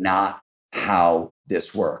 That's not how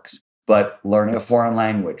this works. But learning a foreign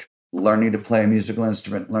language, learning to play a musical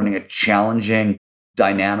instrument, learning a challenging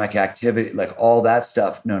dynamic activity, like all that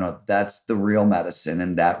stuff. No, that's the real medicine.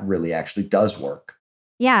 And that really actually does work.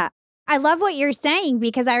 Yeah. I love what you're saying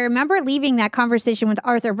because I remember leaving that conversation with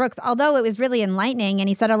Arthur Brooks, although it was really enlightening and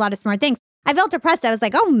he said a lot of smart things. I felt depressed. I was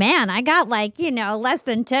like, oh man, I got less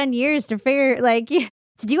than 10 years to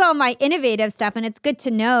to do all my innovative stuff. And it's good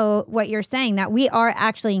to know what you're saying, that we are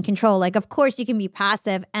actually in control. Like, of course you can be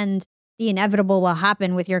passive and the inevitable will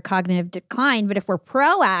happen with your cognitive decline. But if we're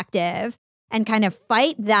proactive and kind of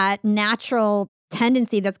fight that natural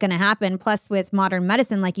tendency that's going to happen, plus with modern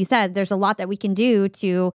medicine, like you said, there's a lot that we can do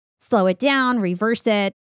to slow it down, reverse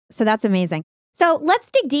it. So that's amazing. So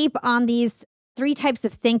let's dig deep on these 3 types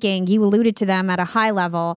of thinking. You alluded to them at a high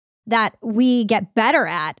level that we get better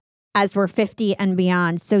at as we're 50 and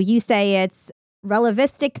beyond. So you say it's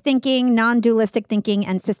relativistic thinking, non-dualistic thinking,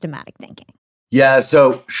 and systematic thinking. Yeah.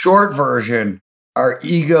 So short version, our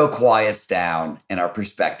ego quiets down and our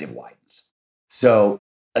perspective widens. So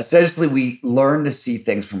essentially, we learn to see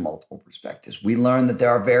things from multiple perspectives. We learn that there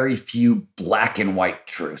are very few black and white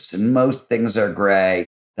truths, and most things are gray.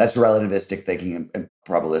 That's relativistic thinking and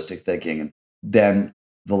probabilistic thinking. And then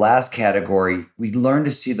the last category, we learn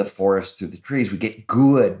to see the forest through the trees. We get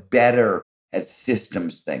better at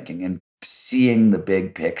systems thinking and seeing the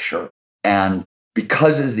big picture. And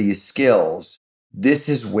because of these skills, this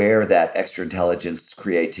is where that extra intelligence,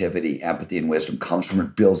 creativity, empathy, and wisdom comes from.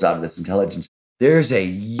 It builds out of this intelligence. There's a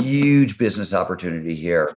huge business opportunity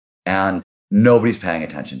here, and nobody's paying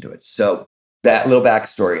attention to it. So that little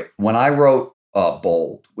backstory, when I wrote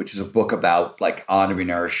Bold, which is a book about like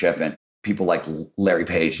entrepreneurship and people like Larry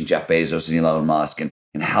Page and Jeff Bezos and Elon Musk and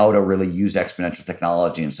how to really use exponential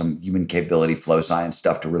technology and some human capability flow science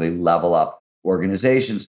stuff to really level up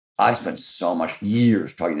organizations, I spent so much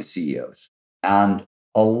years talking to CEOs. And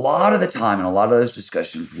a lot of the time in a lot of those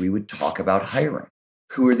discussions, we would talk about hiring.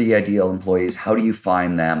 Who are the ideal employees? How do you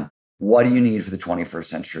find them? What do you need for the 21st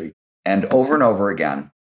century? And over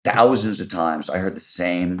again, thousands of times, I heard the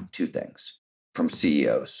same 2 things from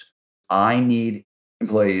CEOs. I need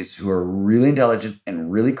employees who are really intelligent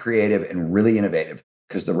and really creative and really innovative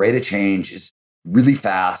because the rate of change is really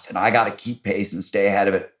fast and I got to keep pace and stay ahead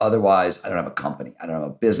of it. Otherwise, I don't have a company. I don't have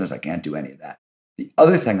a business. I can't do any of that. The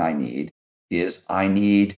other thing I need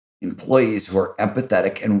employees who are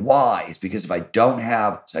empathetic and wise, because if I don't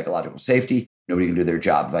have psychological safety, nobody can do their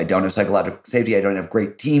job. If I don't have psychological safety, I don't have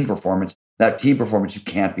great team performance. Without team performance, you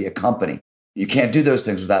can't be a company. You can't do those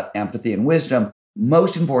things without empathy and wisdom.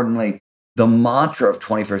 Most importantly, the mantra of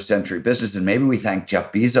 21st century business, and maybe we thank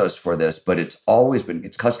Jeff Bezos for this, but it's always been,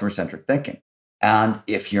 it's customer-centric thinking. And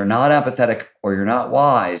if you're not empathetic or you're not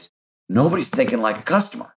wise, nobody's thinking like a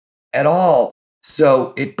customer at all.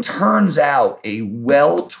 So it turns out a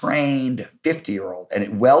well-trained 50-year-old,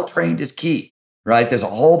 and well-trained is key, right? There's a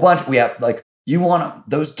whole bunch. We have like, you want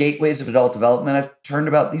those gateways of adult development I've turned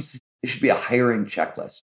about, these, it should be a hiring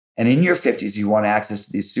checklist. And in your 50s, you want access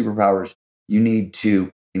to these superpowers. You need to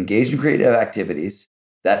engage in creative activities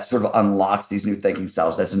that sort of unlocks these new thinking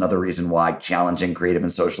styles. That's another reason why challenging creative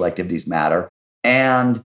and social activities matter.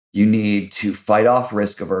 And you need to fight off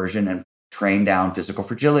risk aversion and train down physical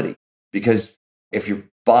fragility. Because if your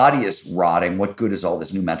body is rotting, what good is all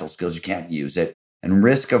this new mental skills? You can't use it. And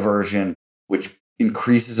risk aversion, which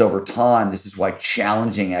increases over time. This is why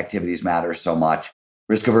challenging activities matter so much.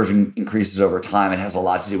 Risk aversion increases over time. It has a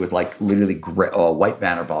lot to do with like literally white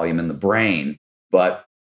matter volume in the brain. But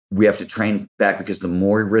we have to train back, because the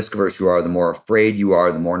more risk averse you are, the more afraid you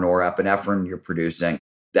are, the more norepinephrine you're producing.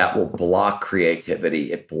 That will block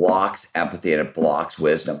creativity. It blocks empathy and it blocks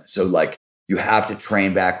wisdom. So like you have to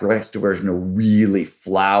train back risk aversion to really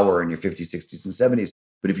flower in your 50s, 60s, and 70s.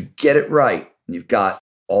 But if you get it right and you've got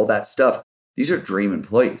all that stuff, these are dream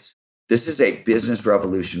employees. This is a business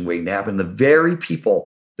revolution waiting to happen. The very people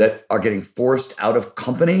that are getting forced out of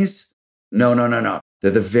companies, no. They're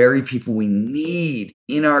the very people we need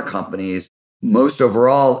in our companies most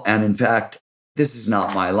overall. And in fact, this is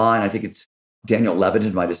not my line. I think it's Daniel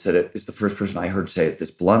Levitin might have said it. It's the first person I heard say it this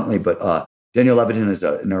bluntly. But Daniel Levitin is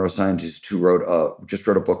a neuroscientist who just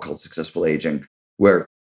wrote a book called Successful Aging, where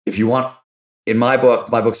if you want, in my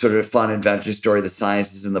book's sort of a fun adventure story. The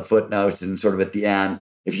science is in the footnotes and sort of at the end.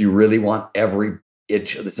 If you really want every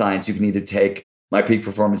inch of the science, you can either take my peak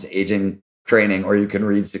performance aging training, or you can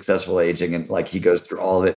read Successful Aging. And like he goes through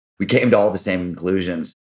all of it. We came to all the same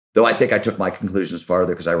conclusions, though I think I took my conclusions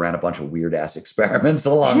farther because I ran a bunch of weird ass experiments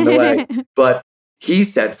along the way. But he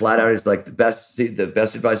said flat out, is like the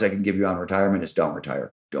best advice I can give you on retirement is don't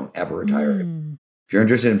retire. Don't ever retire. If you're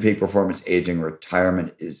interested in peak performance aging,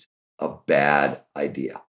 retirement is a bad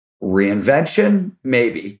idea. Reinvention,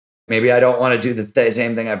 maybe. Maybe I don't want to do the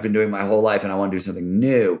same thing I've been doing my whole life and I want to do something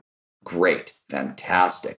new. Great.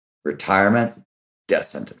 Fantastic. Retirement, death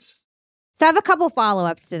sentence. So I have a couple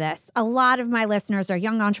follow-ups to this. A lot of my listeners are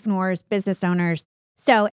young entrepreneurs, business owners.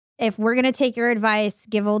 So if we're going to take your advice,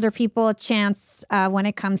 give older people a chance when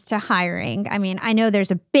it comes to hiring. I mean, I know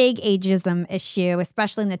there's a big ageism issue,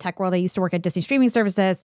 especially in the tech world. I used to work at Disney streaming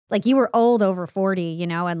services. Like you were old over 40,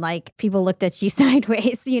 and like people looked at you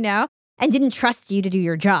sideways, and didn't trust you to do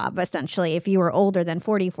your job, essentially, if you were older than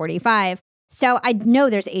 40, 45. So I know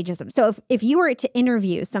there's ageism. So if you were to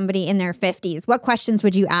interview somebody in their 50s, what questions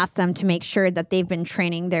would you ask them to make sure that they've been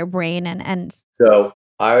training their brain? And So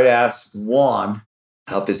I would ask, one,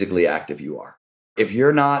 how physically active you are. If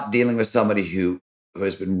you're not dealing with somebody who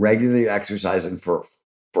has been regularly exercising for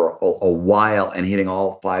a while and hitting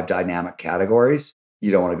all 5 dynamic categories,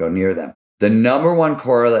 you don't want to go near them. The number one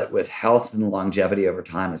correlate with health and longevity over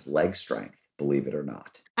time is leg strength, believe it or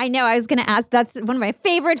not. I know, I was going to ask, that's one of my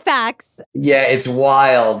favorite facts. Yeah, it's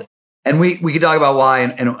wild. And we can talk about why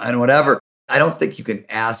and whatever. I don't think you can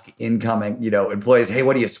ask incoming, employees, hey,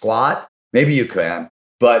 what do you squat? Maybe you can.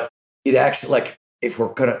 But it actually, like, if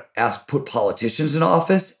we're going to put politicians in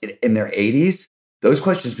office in their 80s, those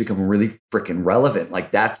questions become really freaking relevant. Like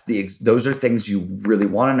those are things you really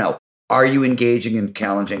want to know. Are you engaging in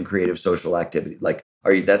challenging creative social activity? Like,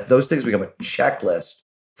 those things become a checklist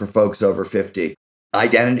for folks over 50.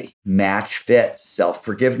 Identity, match fit,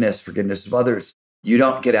 self-forgiveness, forgiveness of others. You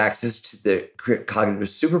don't get access to the cognitive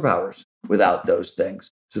superpowers without those things.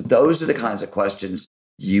 So those are the kinds of questions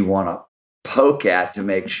you want to poke at to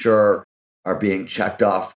make sure are being checked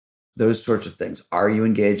off. Those sorts of things. Are you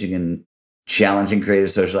engaging in challenging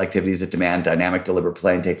creative social activities that demand dynamic, deliberate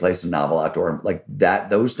play and take place in novel outdoor, like that?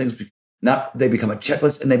 Those things, they become a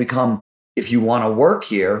checklist, and they become, if you want to work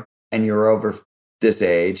here and you're over this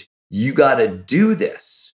age, you got to do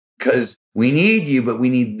this because we need you, but we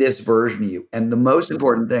need this version of you. And the most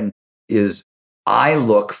important thing is I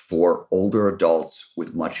look for older adults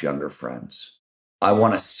with much younger friends. I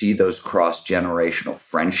want to see those cross-generational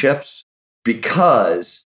friendships,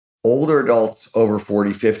 because older adults over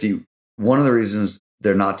 40, 50, one of the reasons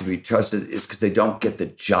they're not to be trusted is because they don't get the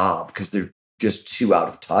job, because they're just too out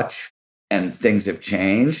of touch and things have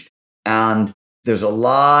changed. And there's a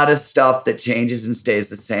lot of stuff that changes and stays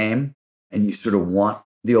the same. And you sort of want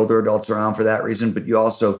the older adults around for that reason. But you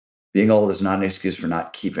also, being old is not an excuse for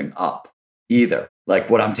not keeping up either. Like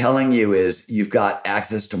what I'm telling you is you've got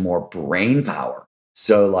access to more brain power.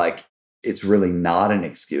 So like, it's really not an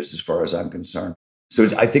excuse as far as I'm concerned. So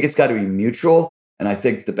I think it's got to be mutual. And I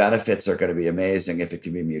think the benefits are going to be amazing if it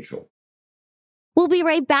can be mutual. We'll be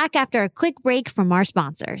right back after a quick break from our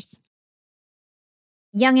sponsors.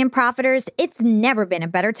 Young and profiters, it's never been a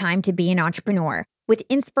better time to be an entrepreneur. With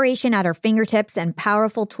inspiration at our fingertips and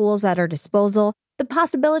powerful tools at our disposal, the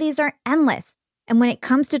possibilities are endless. And when it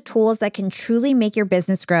comes to tools that can truly make your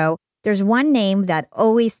business grow, there's one name that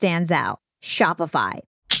always stands out: Shopify.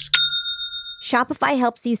 Shopify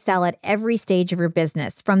helps you sell at every stage of your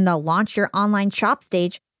business, from the launch your online shop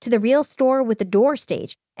stage to the real store with the door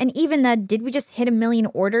stage, and even the did we just hit 1 million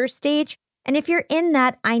orders stage? And if you're in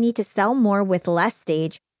that I need to sell more with less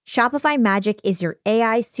stage, Shopify Magic is your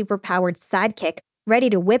AI superpowered sidekick, ready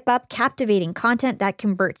to whip up captivating content that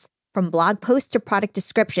converts, from blog posts to product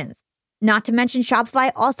descriptions. Not to mention,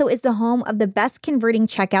 Shopify also is the home of the best converting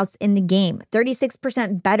checkouts in the game,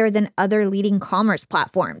 36% better than other leading commerce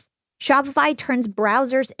platforms. Shopify turns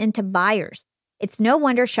browsers into buyers. It's no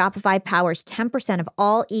wonder Shopify powers 10% of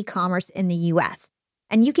all e-commerce in the US.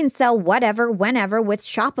 And you can sell whatever, whenever with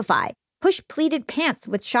Shopify. Push pleated pants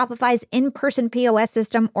with Shopify's in-person POS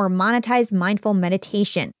system, or monetize mindful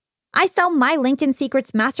meditation. I sell my LinkedIn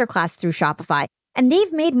Secrets Masterclass through Shopify, and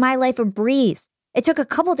they've made my life a breeze. It took a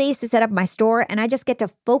couple days to set up my store, and I just get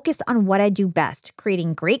to focus on what I do best,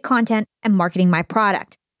 creating great content and marketing my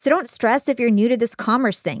product. So don't stress if you're new to this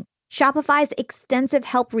commerce thing. Shopify's extensive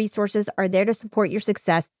help resources are there to support your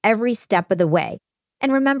success every step of the way.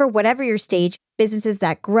 And remember, whatever your stage, businesses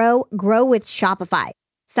that grow with Shopify.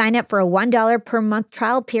 Sign up for a $1 per month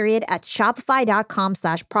trial period at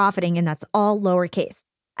shopify.com/profiting, and that's all lowercase.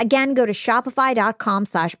 Again, go to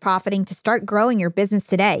shopify.com/profiting to start growing your business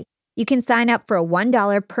today. You can sign up for a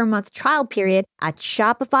 $1 per month trial period at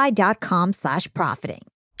shopify.com/profiting.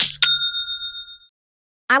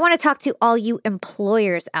 I want to talk to all you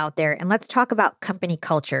employers out there, and let's talk about company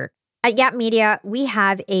culture. At Yap Media, we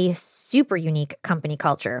have a super unique company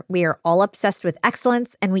culture. We are all obsessed with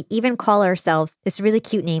excellence, and we even call ourselves this really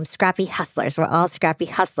cute name, Scrappy Hustlers. We're all Scrappy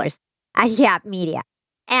Hustlers at Yap Media.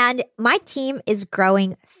 And my team is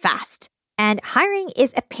growing fast. And hiring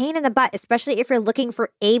is a pain in the butt, especially if you're looking for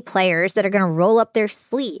A players that are going to roll up their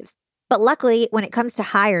sleeves. But luckily, when it comes to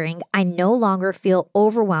hiring, I no longer feel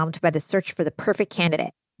overwhelmed by the search for the perfect candidate,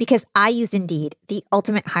 because I use Indeed, the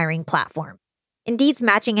ultimate hiring platform. Indeed's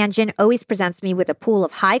matching engine always presents me with a pool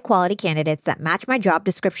of high-quality candidates that match my job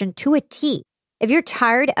description to a T. If you're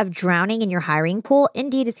tired of drowning in your hiring pool,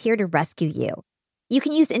 Indeed is here to rescue you. You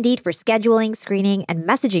can use Indeed for scheduling, screening, and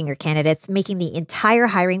messaging your candidates, making the entire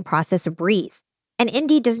hiring process a breeze. And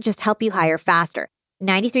Indeed doesn't just help you hire faster.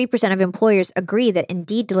 93% of employers agree that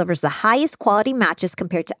Indeed delivers the highest quality matches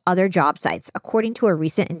compared to other job sites, according to a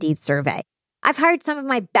recent Indeed survey. I've hired some of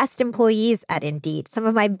my best employees at Indeed, some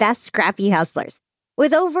of my best scrappy hustlers.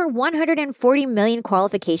 With over 140 million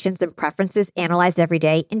qualifications and preferences analyzed every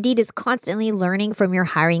day, Indeed is constantly learning from your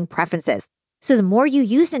hiring preferences. So the more you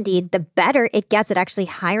use Indeed, the better it gets at actually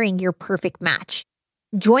hiring your perfect match.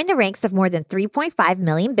 Join the ranks of more than 3.5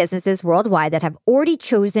 million businesses worldwide that have already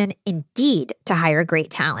chosen Indeed to hire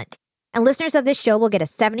great talent. And listeners of this show will get a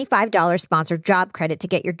 $75 sponsored job credit to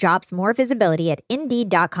get your jobs more visibility at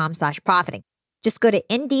Indeed.com/profiting. Just go to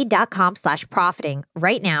Indeed.com/profiting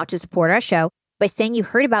right now to support our show by saying you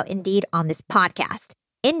heard about Indeed on this podcast.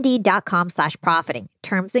 Indeed.com/profiting.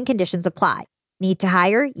 Terms and conditions apply. Need to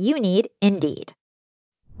hire? You need Indeed.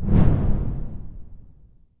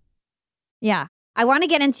 Yeah. I want to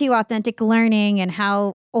get into authentic learning and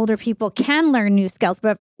how older people can learn new skills,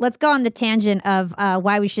 but let's go on the tangent of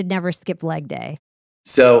why we should never skip leg day.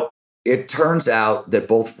 So it turns out that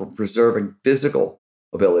both for preserving physical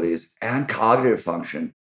abilities and cognitive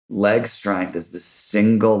function, leg strength is the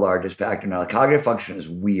single largest factor. Now, cognitive function is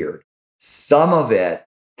weird. Some of it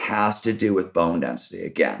has to do with bone density.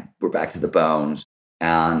 Again, we're back to the bones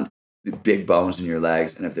and the big bones in your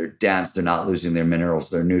legs. And if they're dense, they're not losing their minerals,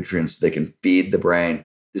 their nutrients, they can feed the brain.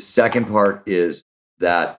 The second part is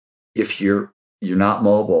that if you're not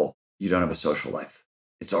mobile, you don't have a social life.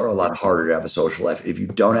 It's a lot harder to have a social life. If you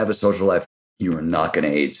don't have a social life, you are not going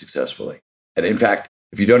to age successfully. And in fact,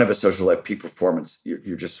 if you don't have a social life, peak performance,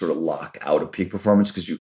 you're just sort of locked out of peak performance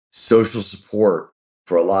because social support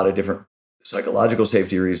for a lot of different psychological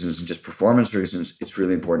safety reasons and just performance reasons, it's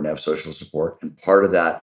really important to have social support. And part of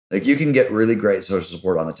that, like you can get really great social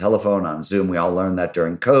support on the telephone, on Zoom. We all learned that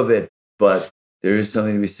during COVID, but There is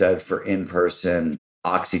something to be said for in-person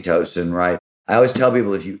oxytocin, right? I always tell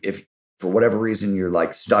people if for whatever reason you're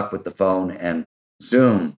like stuck with the phone and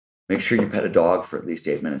Zoom, make sure you pet a dog for at least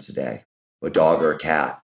 8 minutes a day, a dog or a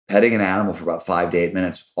cat. Petting an animal for about 5 to 8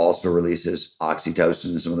 minutes also releases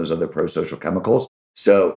oxytocin and some of those other pro-social chemicals.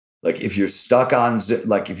 So like if you're stuck on,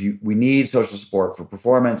 like we need social support for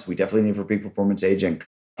performance, we definitely need for peak performance aging.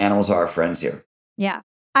 Animals are our friends here. Yeah.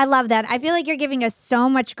 I love that. I feel like you're giving us so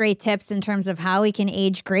much great tips in terms of how we can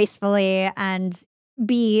age gracefully and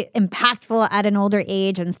be impactful at an older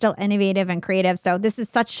age and still innovative and creative. So this is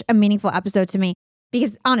such a meaningful episode to me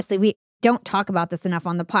because honestly, we don't talk about this enough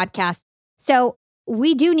on the podcast. So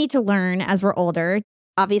we do need to learn as we're older.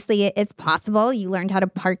 Obviously, it's possible. You learned how to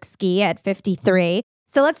park ski at 53.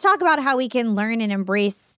 So let's talk about how we can learn and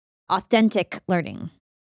embrace authentic learning.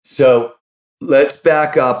 So let's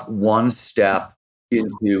back up one step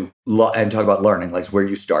into and talk about learning, like where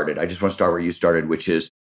you started. I just want to start where you started, which is,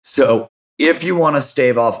 so if you want to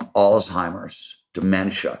stave off Alzheimer's,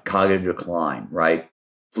 dementia, cognitive decline, right?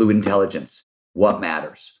 Fluid intelligence, what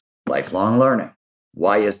matters? Lifelong learning.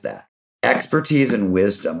 Why is that? Expertise and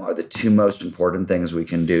wisdom are the two most important things we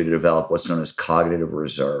can do to develop what's known as cognitive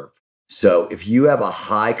reserve. So if you have a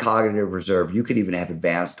high cognitive reserve, you could even have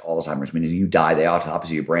advanced Alzheimer's, meaning you die, they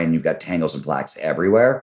autopsy your brain, you've got tangles and plaques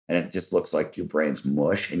everywhere, and it just looks like your brain's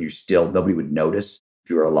mush, and nobody would notice if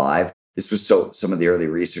you were alive. This was some of the early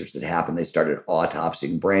research that happened. They started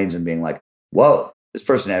autopsying brains and being like, whoa, this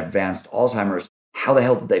person had advanced Alzheimer's. How the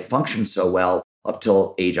hell did they function so well up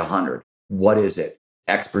till age 100? What is it?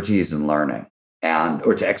 Expertise and learning,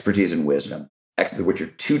 or to expertise and wisdom, which are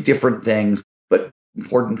two different things. But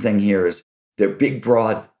important thing here is they're big,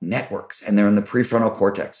 broad networks, and they're in the prefrontal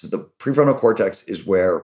cortex. So the prefrontal cortex is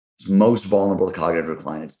where it's most vulnerable to cognitive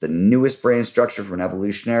decline. It's the newest brain structure from an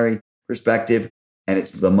evolutionary perspective, and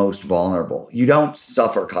it's the most vulnerable. You don't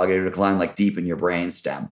suffer cognitive decline like deep in your brain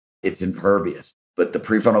stem. It's impervious. But the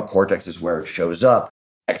prefrontal cortex is where it shows up.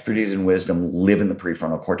 Expertise and wisdom live in the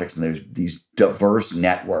prefrontal cortex, and there's these diverse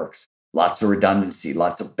networks, lots of redundancy,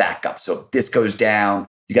 lots of backup. So if this goes down,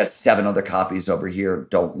 you got 7 other copies over here.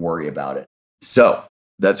 Don't worry about it. So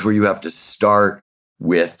that's where you have to start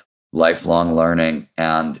with lifelong learning,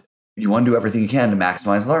 and you want to do everything you can to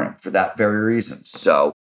maximize learning for that very reason.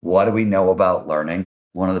 So what do we know about learning?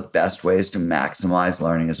 One of the best ways to maximize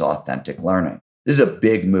learning is authentic learning. This is a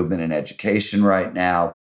big movement in education right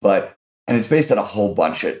now, and it's based on a whole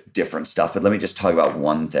bunch of different stuff. But let me just talk about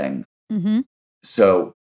one thing. Mm-hmm.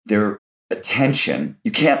 So their attention,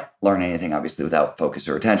 you can't learn anything, obviously, without focus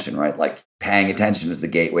or attention, right? Like paying attention is the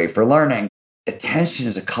gateway for learning. Attention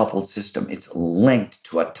is a coupled system. It's linked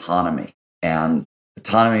to autonomy. And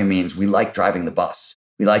autonomy means we like driving the bus.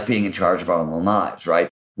 We like being in charge of our own lives, right?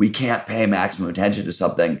 We can't pay maximum attention to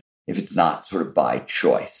something if it's not sort of by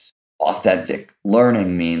choice. Authentic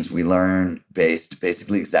learning means we learn based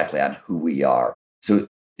basically exactly on who we are. So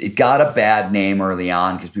it got a bad name early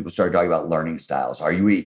on because people started talking about learning styles. Are you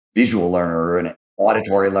a visual learner or an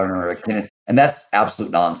auditory learner or a kinetic? And that's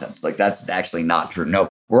absolute nonsense. Like that's actually not true. No,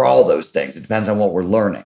 we're all those things. It depends on what we're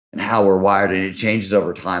learning and how we're wired, and it changes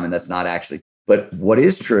over time. And that's not actually. But what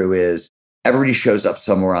is true is everybody shows up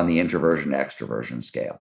somewhere on the introversion to extroversion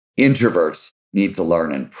scale. Introverts need to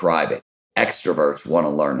learn in private. Extroverts want to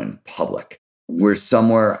learn in public. We're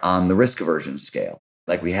somewhere on the risk aversion scale.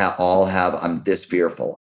 Like we all have, I'm this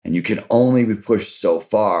fearful, and you can only be pushed so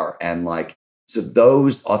far. And so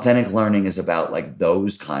those authentic learning is about like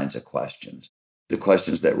those kinds of questions, the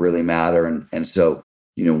questions that really matter. And so,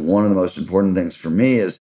 one of the most important things for me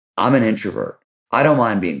is I'm an introvert. I don't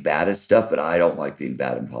mind being bad at stuff, but I don't like being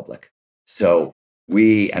bad in public. So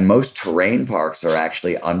most terrain parks are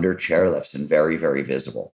actually under chairlifts and very, very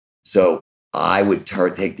visible. So I would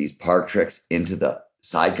take these park tricks into the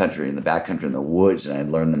side country, in the back country, in the woods, and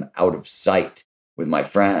I'd learn them out of sight with my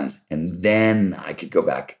friends. And then I could go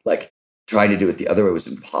back. Like trying to do it the other way was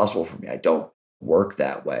impossible for me. I don't work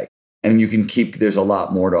that way. And there's a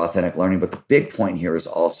lot more to authentic learning. But the big point here is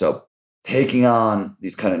also taking on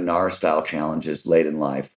these kind of NAR style challenges late in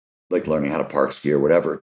life, like learning how to park ski or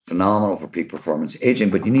whatever. Phenomenal for peak performance aging,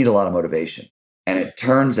 but you need a lot of motivation. And it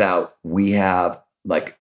turns out we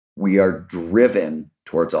are driven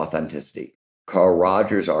towards authenticity. Carl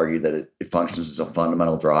Rogers argued that it functions as a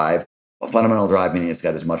fundamental drive. A fundamental drive meaning it's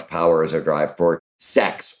got as much power as a drive for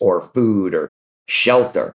sex or food or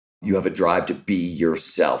shelter. You have a drive to be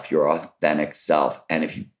yourself, your authentic self. And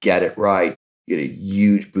if you get it right, you get a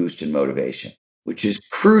huge boost in motivation, which is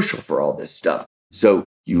crucial for all this stuff. So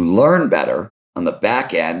you learn better on the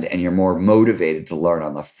back end and you're more motivated to learn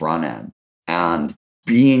on the front end. And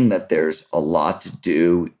being that there's a lot to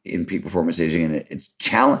do in peak performance aging and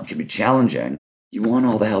can be challenging, you want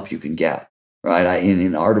all the help you can get, right?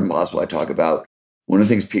 In Art Impossible, I talk about one of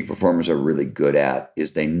the things peak performers are really good at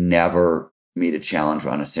is they never meet a challenge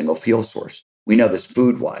on a single fuel source. We know this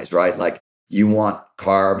food-wise, right? Like you want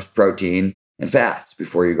carbs, protein, and fats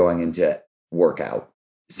before you're going into workout.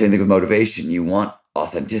 Same thing with motivation. You want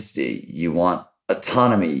authenticity. You want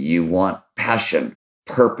autonomy. You want passion,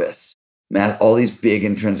 purpose, all these big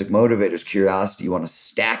intrinsic motivators, curiosity. You want to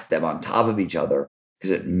stack them on top of each other because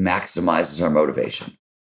it maximizes our motivation.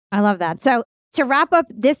 I love that. So to wrap up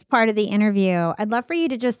this part of the interview, I'd love for you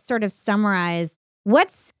to just sort of summarize what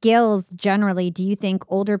skills generally do you think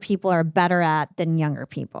older people are better at than younger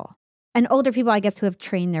people? And older people, I guess, who have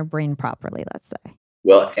trained their brain properly, let's say.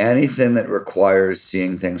 Well, anything that requires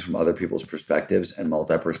seeing things from other people's perspectives and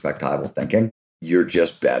multi-perspectival thinking, you're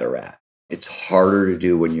just better at. It's harder to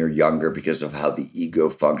do when you're younger because of how the ego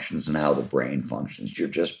functions and how the brain functions. You're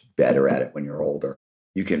just better at it when you're older.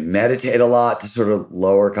 You can meditate a lot to sort of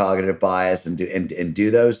lower cognitive bias and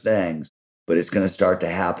do those things, but it's going to start to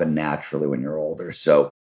happen naturally when you're older. So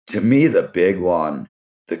to me, the big one,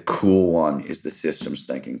 the cool one is the systems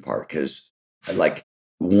thinking part, because like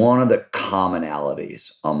one of the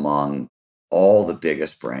commonalities among all the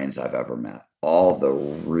biggest brains I've ever met, all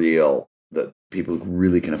the people who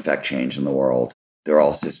really can affect change in the world, they're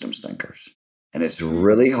all systems thinkers. And it's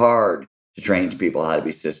really hard to train people how to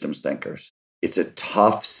be systems thinkers. It's a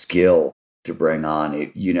tough skill to bring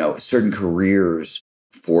on. Certain careers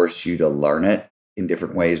force you to learn it in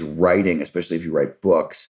different ways. Writing, especially if you write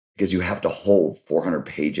books, because you have to hold 400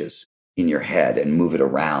 pages in your head and move it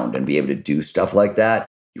around and be able to do stuff like that.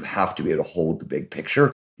 You have to be able to hold the big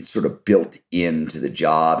picture. It's sort of built into the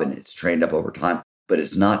job and it's trained up over time, but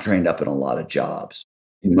it's not trained up in a lot of jobs.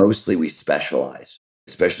 Mostly we specialize,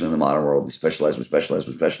 especially in the modern world. We specialize.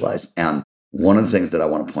 And one of the things that I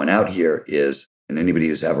want to point out here is, and anybody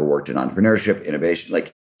who's ever worked in entrepreneurship, innovation,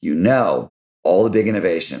 all the big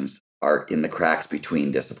innovations are in the cracks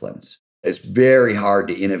between disciplines. It's very hard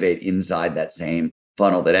to innovate inside that same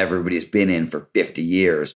funnel that everybody's been in for 50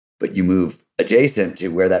 years, but you move adjacent to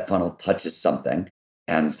where that funnel touches something,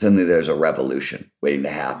 and suddenly there's a revolution waiting to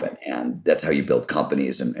happen. And that's how you build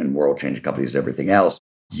companies and world-changing companies and everything else.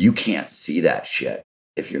 You can't see that shit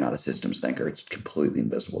if you're not a systems thinker. It's completely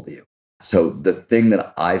invisible to you. So the thing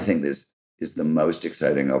that I think is the most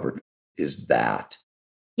exciting is that.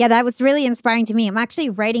 Yeah, that was really inspiring to me. I'm actually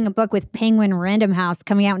writing a book with Penguin Random House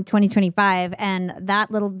coming out in 2025. And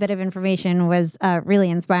that little bit of information was really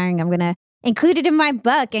inspiring. I'm going to include it in my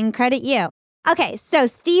book and credit you. Okay, so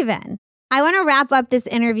Stephen, I want to wrap up this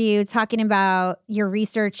interview talking about your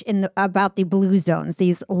research about the blue zones,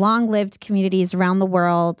 these long-lived communities around the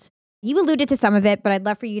world. You alluded to some of it, but I'd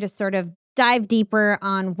love for you to sort of dive deeper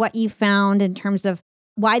on what you found in terms of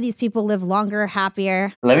why these people live longer,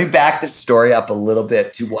 happier. Let me back this story up a little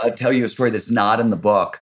bit to tell you a story that's not in the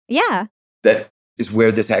book. Yeah. That is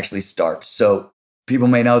where this actually starts. So people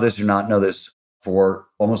may know this or not know this. For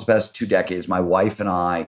almost the past 2 decades, my wife and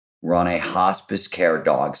I run a hospice care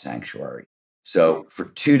dog sanctuary. So for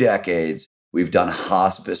 2 decades, we've done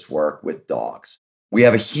hospice work with dogs. We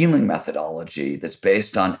have a healing methodology that's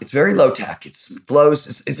based on, it's very low tech. It's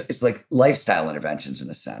flows. It's like lifestyle interventions in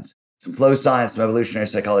a sense. Some flow science, some evolutionary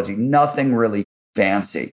psychology, nothing really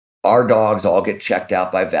fancy. Our dogs all get checked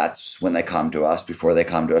out by vets when they come to us. Before they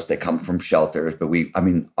come to us, they come from shelters, but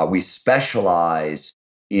we specialize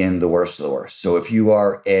in the worst of the worst. So if you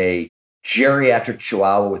are a geriatric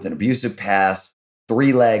Chihuahua with an abusive past,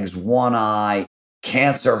 3 legs, 1 eye,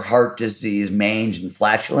 cancer, heart disease, mange, and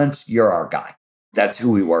flatulence, you're our guy. That's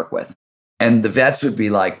who we work with. And the vets would be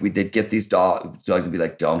like, they'd get these dogs would be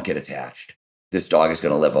like, don't get attached. This dog is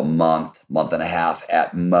going to live a month and a half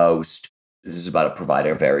at most. This is about to provide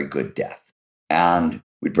a very good death. And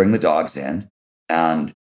we'd bring the dogs in.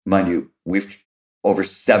 And mind you, over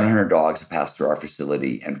 700 dogs have passed through our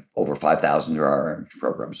facility and over 5,000 through our orange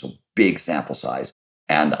program. So big sample size.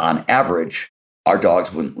 And on average, our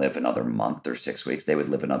dogs wouldn't live another month or 6 weeks. They would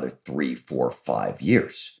live another 3, 4, 5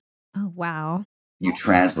 years. Oh, wow. You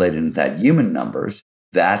translate it into that human numbers.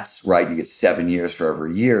 That's right. You get 7 years for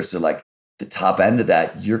every year. So like the top end of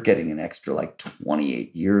that, you're getting an extra like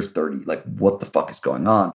 28 years, 30. Like what the fuck is going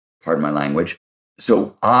on? Pardon my language.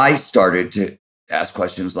 So I started to ask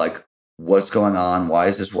questions like, what's going on? Why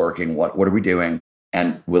is this working? What are we doing?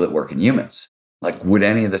 And will it work in humans? Like, would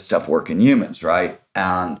any of this stuff work in humans, right?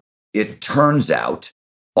 And it turns out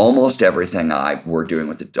almost everything we're doing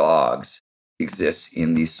with the dogs exists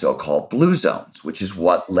in these so-called blue zones, which is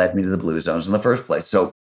what led me to the blue zones in the first place.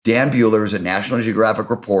 So Dan Buehler is a National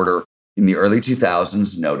Geographic reporter in the early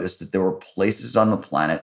 2000s noticed that there were places on the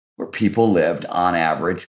planet where people lived on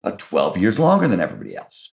average 12 years longer than everybody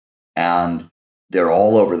else. And they're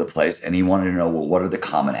all over the place. And he wanted to know, well, what are the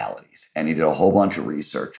commonalities? And he did a whole bunch of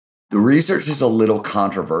research. The research is a little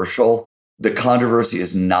controversial. The controversy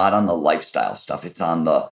is not on the lifestyle stuff. It's on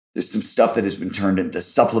there's some stuff that has been turned into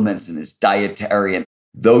supplements and is dietary. And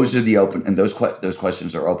those are the open, and those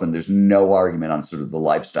questions are open. There's no argument on sort of the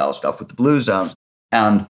lifestyle stuff with the blue zones.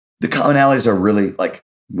 And the commonalities are really like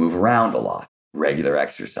move around a lot, regular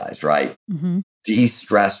exercise, right? Mm-hmm.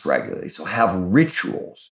 De-stress regularly. So have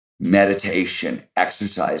rituals, meditation,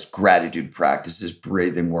 exercise, gratitude practices,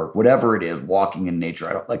 breathing work, whatever it is, walking in nature.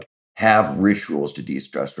 I don't like have rituals to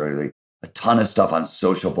de-stress regularly. A ton of stuff on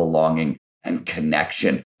social belonging and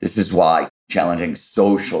connection. This is why challenging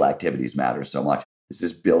social activities matter so much. This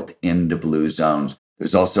is built into blue zones.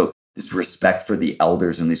 There's also this respect for the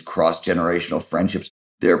elders and these cross-generational friendships.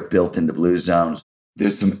 They're built into blue zones.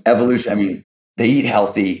 There's some evolution. I mean, they eat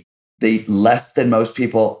healthy. They eat less than most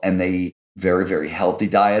people, and they eat very, very healthy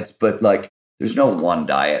diets. But like, there's no one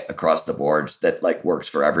diet across the boards that like works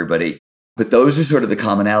for everybody. But those are sort of the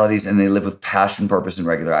commonalities, and they live with passion, purpose, and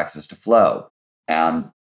regular access to flow. And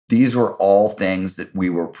these were all things that we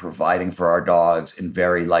were providing for our dogs in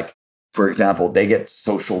very like, for example, they get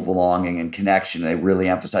social belonging and connection. They really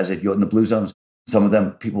emphasize it. In the blue zones, some of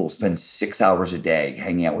them, people will spend 6 hours a day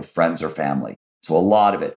hanging out with friends or family. So a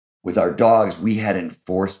lot of it. With our dogs, we had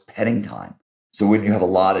enforced petting time. So when you have a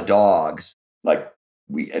lot of dogs, like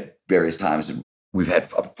we at various times, we've had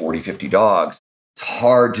 40, 50 dogs, it's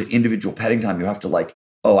hard to individual petting time. You have to like,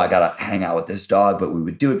 oh, I got to hang out with this dog. But we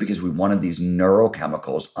would do it because we wanted these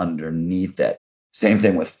neurochemicals underneath it. Same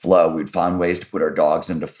thing with flow. We'd find ways to put our dogs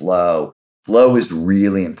into flow. Flow is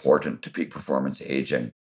really important to peak performance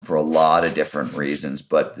aging for a lot of different reasons.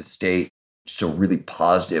 But the state, just a really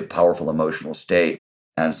positive, powerful emotional state.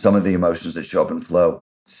 And some of the emotions that show up in flow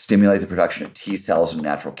stimulate the production of T cells and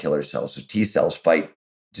natural killer cells. So T cells fight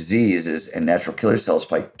diseases and natural killer cells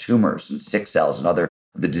fight tumors and sick cells and other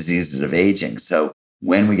the diseases of aging. So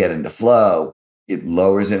when we get into flow, it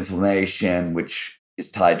lowers inflammation, which is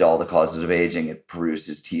tied to all the causes of aging. It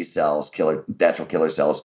produces T cells, natural killer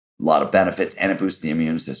cells, a lot of benefits, and it boosts the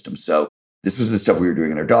immune system. So this was the stuff we were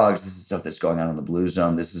doing in our dogs. This is stuff that's going on in the blue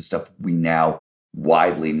zone. This is stuff we now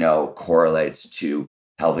widely know correlates to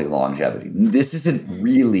healthy longevity. This isn't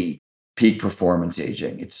really peak performance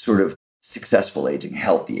aging. It's sort of successful aging,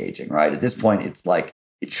 healthy aging, right? At this point, it's like,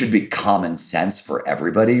 it should be common sense for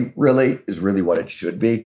everybody, really, is really what it should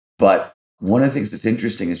be. But one of the things that's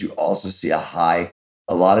interesting is you also see a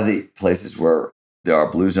lot of the places where there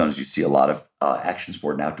are blue zones, you see a lot of action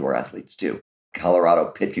sport and outdoor athletes too.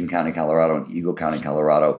 Colorado, Pitkin County, Colorado, and Eagle County,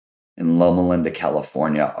 Colorado, and Loma Linda,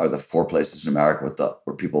 California are the 4 places in America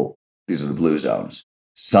where people, these are the blue zones.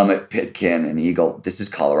 Summit, Pitkin, and Eagle. This is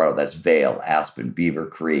Colorado. That's Vail, Aspen, Beaver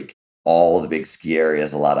Creek, all the big ski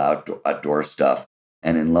areas, a lot of outdoor stuff.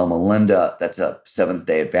 And in Loma Linda, that's a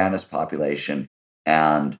Seventh-day Adventist population.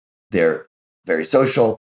 And they're very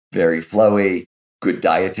social, very flowy, good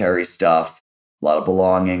dietary stuff, a lot of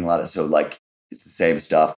belonging, so like it's the same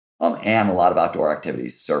stuff. And a lot of outdoor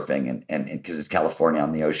activities, surfing, and because it's California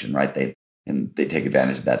on the ocean, right? They take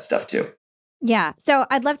advantage of that stuff too. Yeah. So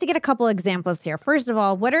I'd love to get a couple examples here. First of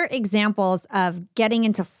all, what are examples of getting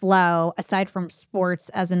into flow aside from sports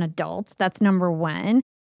as an adult? That's number one.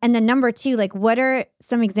 And then number two, like what are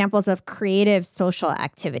some examples of creative social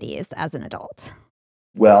activities as an adult?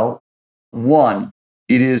 Well, one,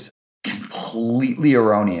 it is completely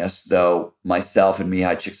erroneous, though myself and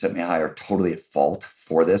Mihai Csikszentmihalyi are totally at fault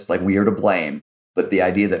for this. Like we are to blame. But the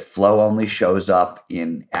idea that flow only shows up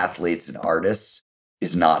in athletes and artists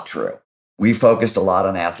is not true. We focused a lot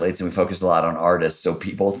on athletes and we focused a lot on artists. So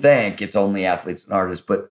people think it's only athletes and artists,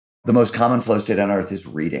 but the most common flow state on earth is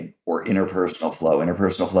reading or interpersonal flow.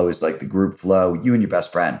 Interpersonal flow is like the group flow, you and your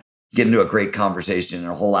best friend. You get into a great conversation and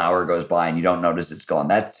a whole hour goes by and you don't notice it's gone.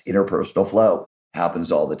 That's interpersonal flow.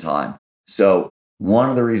 Happens all the time. So one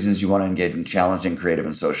of the reasons you want to engage in challenging, creative,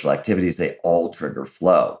 and social activities, they all trigger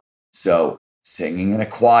flow. So singing in a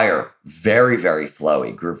choir, very, very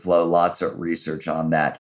flowy. Group flow, lots of research on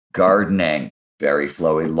that. Gardening, very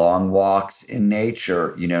flowy. Long walks in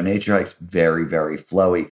nature, nature hikes, very, very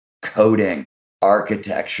flowy. Coding,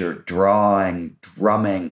 architecture, drawing,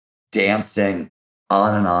 drumming, dancing,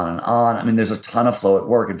 on and on and on. I mean, there's a ton of flow at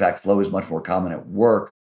work. In fact, flow is much more common at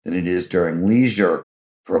work than it is during leisure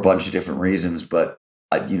for a bunch of different reasons. But,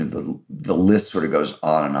 the list sort of goes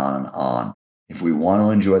on and on and on. If we want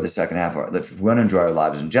to enjoy the second half if we want to enjoy our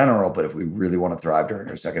lives in general, but if we really want to thrive during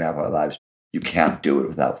our second half of our lives, you can't do it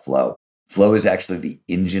without flow. Flow is actually the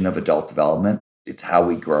engine of adult development. It's how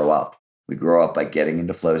we grow up. We grow up by getting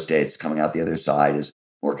into flow states, coming out the other side as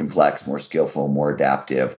more complex, more skillful, more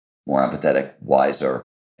adaptive, more empathetic, wiser,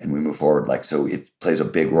 and we move forward. So it plays a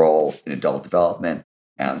big role in adult development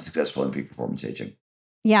and successful in peak performance aging.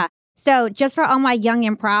 Yeah. So just for all my young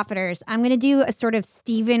and profiters, I'm going to do a sort of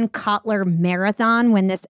Stephen Kotler marathon when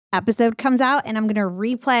this episode comes out. And I'm going to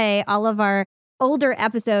replay all of our older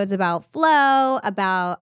episodes about flow,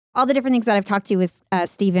 about all the different things that I've talked to with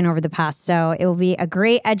Stephen over the past. So it will be a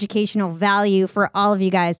great educational value for all of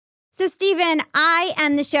you guys. So Stephen, I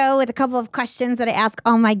end the show with a couple of questions that I ask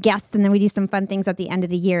all my guests, and then we do some fun things at the end of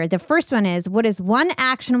the year. The first one is, what is one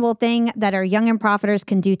actionable thing that our young and profiters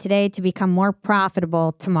can do today to become more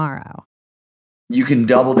profitable tomorrow? You can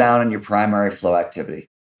double down on your primary flow activity,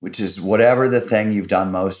 which is whatever the thing you've done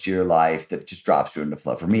most of your life that just drops you into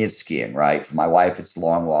flow. For me, it's skiing, right? For my wife, it's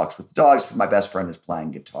long walks with the dogs. For my best friend, it's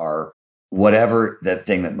playing guitar. Whatever that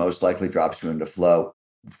thing that most likely drops you into flow.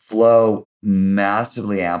 Flow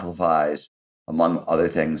massively amplifies, among other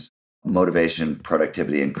things, motivation,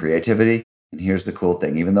 productivity, and creativity. And here's the cool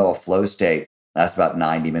thing. Even though a flow state lasts about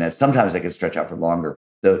 90 minutes, sometimes it can stretch out for longer.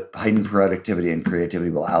 The heightened productivity and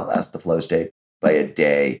creativity will outlast the flow state by a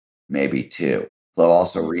day, maybe two. Flow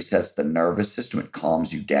also resets the nervous system. It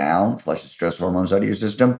calms you down, flushes stress hormones out of your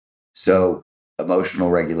system. So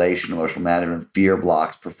emotional regulation, emotional management, fear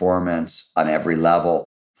blocks performance on every level.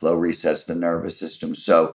 Flow resets the nervous system.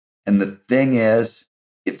 So, and the thing is,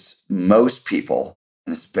 it's most people,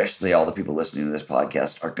 and especially all the people listening to this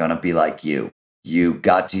podcast, are going to be like you. You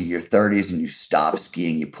got to your 30s and you stopped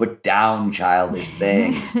skiing. You put down childish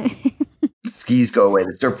things. Skis go away.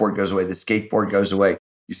 The surfboard goes away. The skateboard goes away.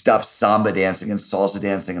 You stop samba dancing and salsa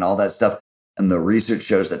dancing and all that stuff. And the research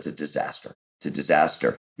shows that's a disaster. It's a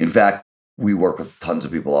disaster. In fact, we work with tons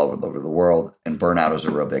of people all over the world, and burnout is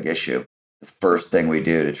a real big issue. The first thing we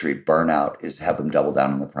do to treat burnout is have them double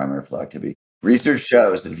down on the primary flow activity. Research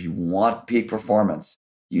shows that if you want peak performance,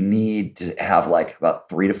 you need to have about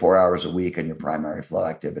 3 to 4 hours a week on your primary flow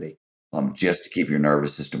activity, just to keep your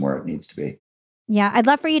nervous system where it needs to be. Yeah, I'd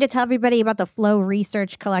love for you to tell everybody about the Flow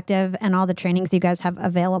Research Collective and all the trainings you guys have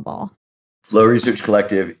available. Flow Research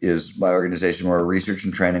Collective is my organization. We're a research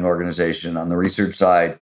and training organization. On the research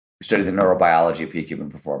side, we study the neurobiology of peak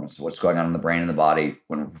human performance. So what's going on in the brain and the body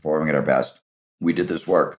when we're performing at our best. We did this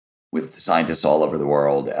work with scientists all over the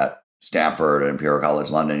world at Stanford and Imperial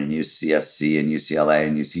College London and UCSC and UCLA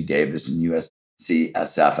and UC Davis and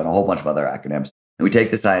USCSF and a whole bunch of other acronyms. And we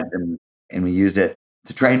take the science and we use it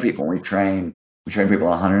to train people. We train people in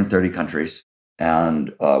 130 countries.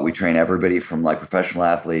 And we train everybody from professional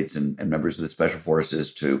athletes and members of the special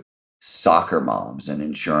forces to soccer moms and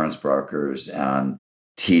insurance brokers and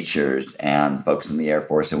teachers and folks in the Air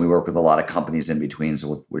Force. And we work with a lot of companies in between.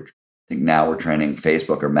 So I think now we're training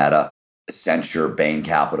Facebook or Meta, Accenture, Bain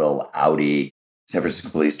Capital, Audi, San Francisco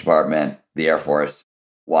Police Department, the Air Force,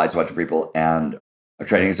 wide bunch of people. And our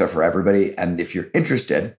trainings are for everybody. And if you're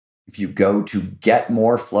interested, if you go to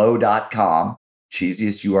getmoreflow.com,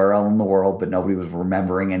 cheesiest URL in the world, but nobody was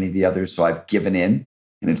remembering any of the others. So I've given in,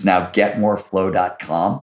 and it's now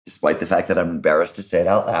getmoreflow.com, despite the fact that I'm embarrassed to say it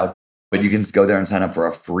out loud. But you can go there and sign up for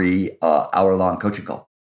a free hour-long coaching call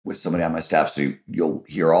with somebody on my staff. So you'll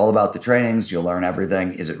hear all about the trainings. You'll learn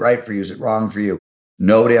everything. Is it right for you? Is it wrong for you?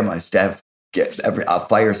 Nobody on my staff I'll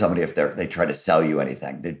fire somebody if they try to sell you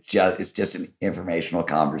anything. It's just an informational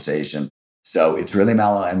conversation. So it's really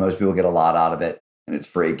mellow, and most people get a lot out of it. And it's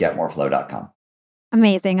free. Getmoreflow.com.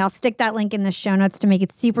 Amazing. I'll stick that link in the show notes to make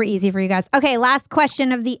it super easy for you guys. Okay, last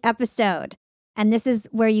question of the episode. And this is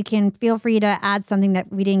where you can feel free to add something that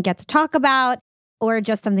we didn't get to talk about or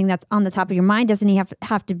just something that's on the top of your mind. Doesn't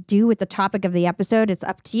have to do with the topic of the episode. It's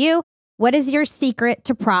up to you. What is your secret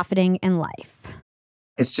to profiting in life?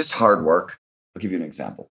 It's just hard work. I'll give you an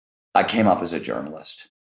example. I came up as a journalist,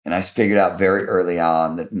 and I figured out very early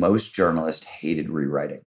on that most journalists hated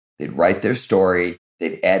rewriting. They'd write their story,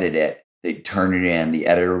 they'd edit it, they'd turn it in, the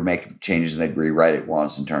editor would make changes, and they'd rewrite it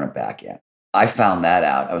once and turn it back in. I found that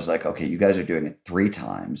out. I was like, okay, you guys are doing it 3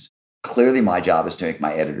 times. Clearly, my job is to make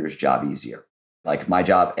my editor's job easier. My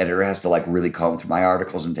job, editor has to really comb through my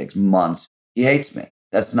articles and takes months. He hates me.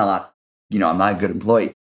 That's not, I'm not a good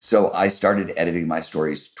employee. So I started editing my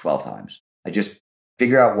stories 12 times. I just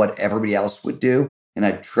figure out what everybody else would do, and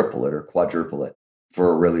I'd triple it or quadruple it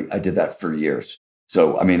I did that for years.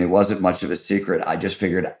 So, it wasn't much of a secret. I just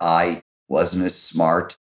figured I wasn't as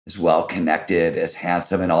smart, as well connected, as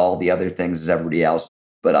handsome, and all the other things as everybody else,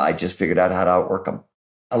 but I just figured out how to outwork them.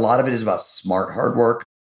 A lot of it is about smart hard work,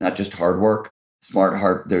 not just hard work.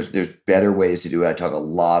 There's better ways to do it. I talk a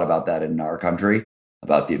lot about that in our country.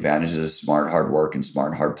 about the advantages of smart hard work and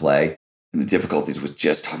smart hard play, and the difficulties with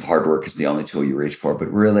just hard work is the only tool you reach for.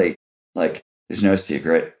 But really, like, there's no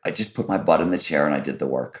secret. I just put my butt in the chair and I did the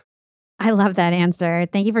work. I love that answer.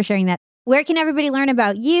 Thank you for sharing that. Where can everybody learn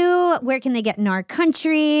about you? Where can they get in our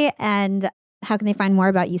country? And how can they find more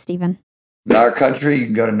about you, Stephen? In our country, you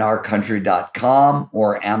can go to narcountry.com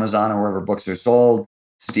or Amazon or wherever books are sold.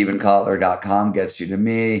 StephenKotler.com gets you to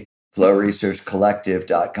me.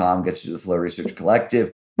 FlowResearchCollective.com gets you to the Flow Research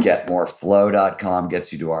Collective. GetMoreFlow.com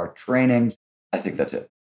gets you to our trainings. I think that's it.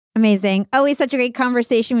 Amazing. Always such a great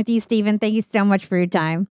conversation with you, Stephen. Thank you so much for your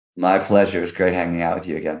time. My pleasure. It was great hanging out with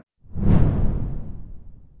you again.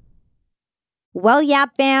 Well,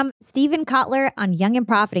 Yap fam, Stephen Kotler on Young and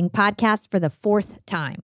Profiting podcast for the 4th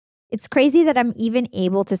time. It's crazy that I'm even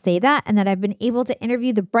able to say that and that I've been able to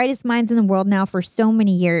interview the brightest minds in the world now for so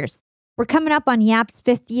many years. We're coming up on Yap's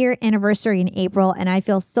 5th year anniversary in April, and I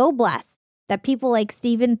feel so blessed that people like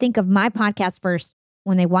Stephen think of my podcast first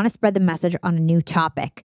when they want to spread the message on a new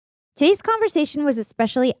topic. Today's conversation was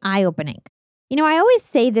especially eye-opening. You know, I always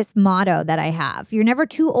say this motto that I have: you're never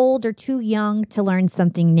too old or too young to learn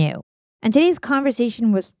something new. And today's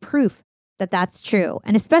conversation was proof that that's true,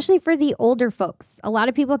 and especially for the older folks. A lot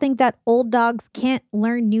of people think that old dogs can't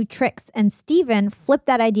learn new tricks, and Stephen flipped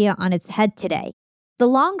that idea on its head today. The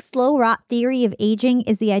long, slow rot theory of aging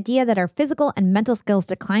is the idea that our physical and mental skills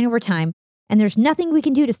decline over time, and there's nothing we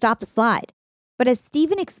can do to stop the slide. But as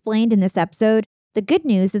Stephen explained in this episode, the good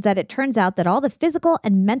news is that it turns out that all the physical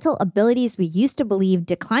and mental abilities we used to believe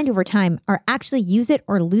declined over time are actually use it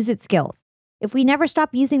or lose it skills. If we never stop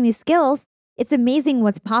using these skills, it's amazing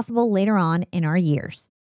what's possible later on in our years.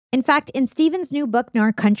 In fact, in Stephen's new book, In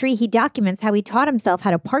Our Country, he documents how he taught himself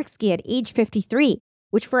how to park ski at age 53,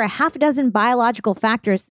 which for a half a dozen biological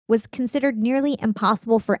factors was considered nearly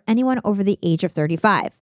impossible for anyone over the age of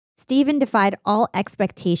 35. Stephen defied all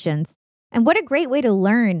expectations. And what a great way to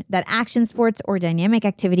learn that action sports or dynamic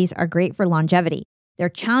activities are great for longevity. They're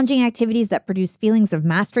challenging activities that produce feelings of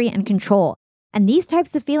mastery and control. And these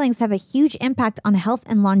types of feelings have a huge impact on health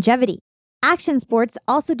and longevity. Action sports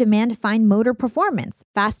also demand fine motor performance,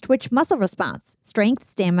 fast twitch muscle response, strength,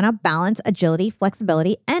 stamina, balance, agility,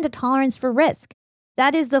 flexibility, and a tolerance for risk.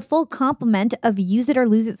 That is the full complement of use it or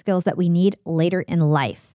lose it skills that we need later in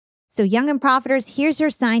life. So young and profiters, here's your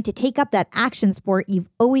sign to take up that action sport you've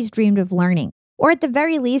always dreamed of learning. Or at the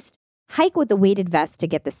very least, hike with a weighted vest to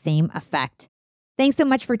get the same effect. Thanks so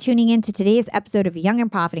much for tuning in to today's episode of Young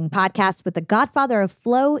and Profiting Podcast with the godfather of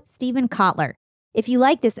flow, Stephen Kotler. If you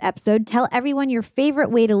like this episode, tell everyone your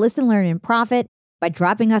favorite way to listen, learn, and profit by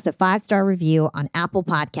dropping us a 5-star review on Apple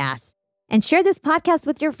Podcasts. And share this podcast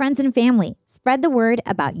with your friends and family. Spread the word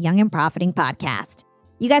about Young and Profiting Podcast.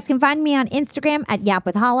 You guys can find me on Instagram at Yap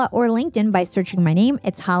with Hala or LinkedIn by searching my name.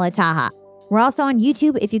 It's Hala Taha. We're also on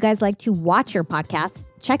YouTube if you guys like to watch your podcasts.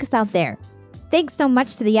 Check us out there. Thanks so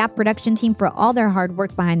much to the Yap production team for all their hard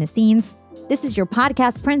work behind the scenes. This is your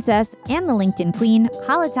podcast princess and the LinkedIn queen,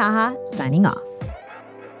 Hala Taha, signing off.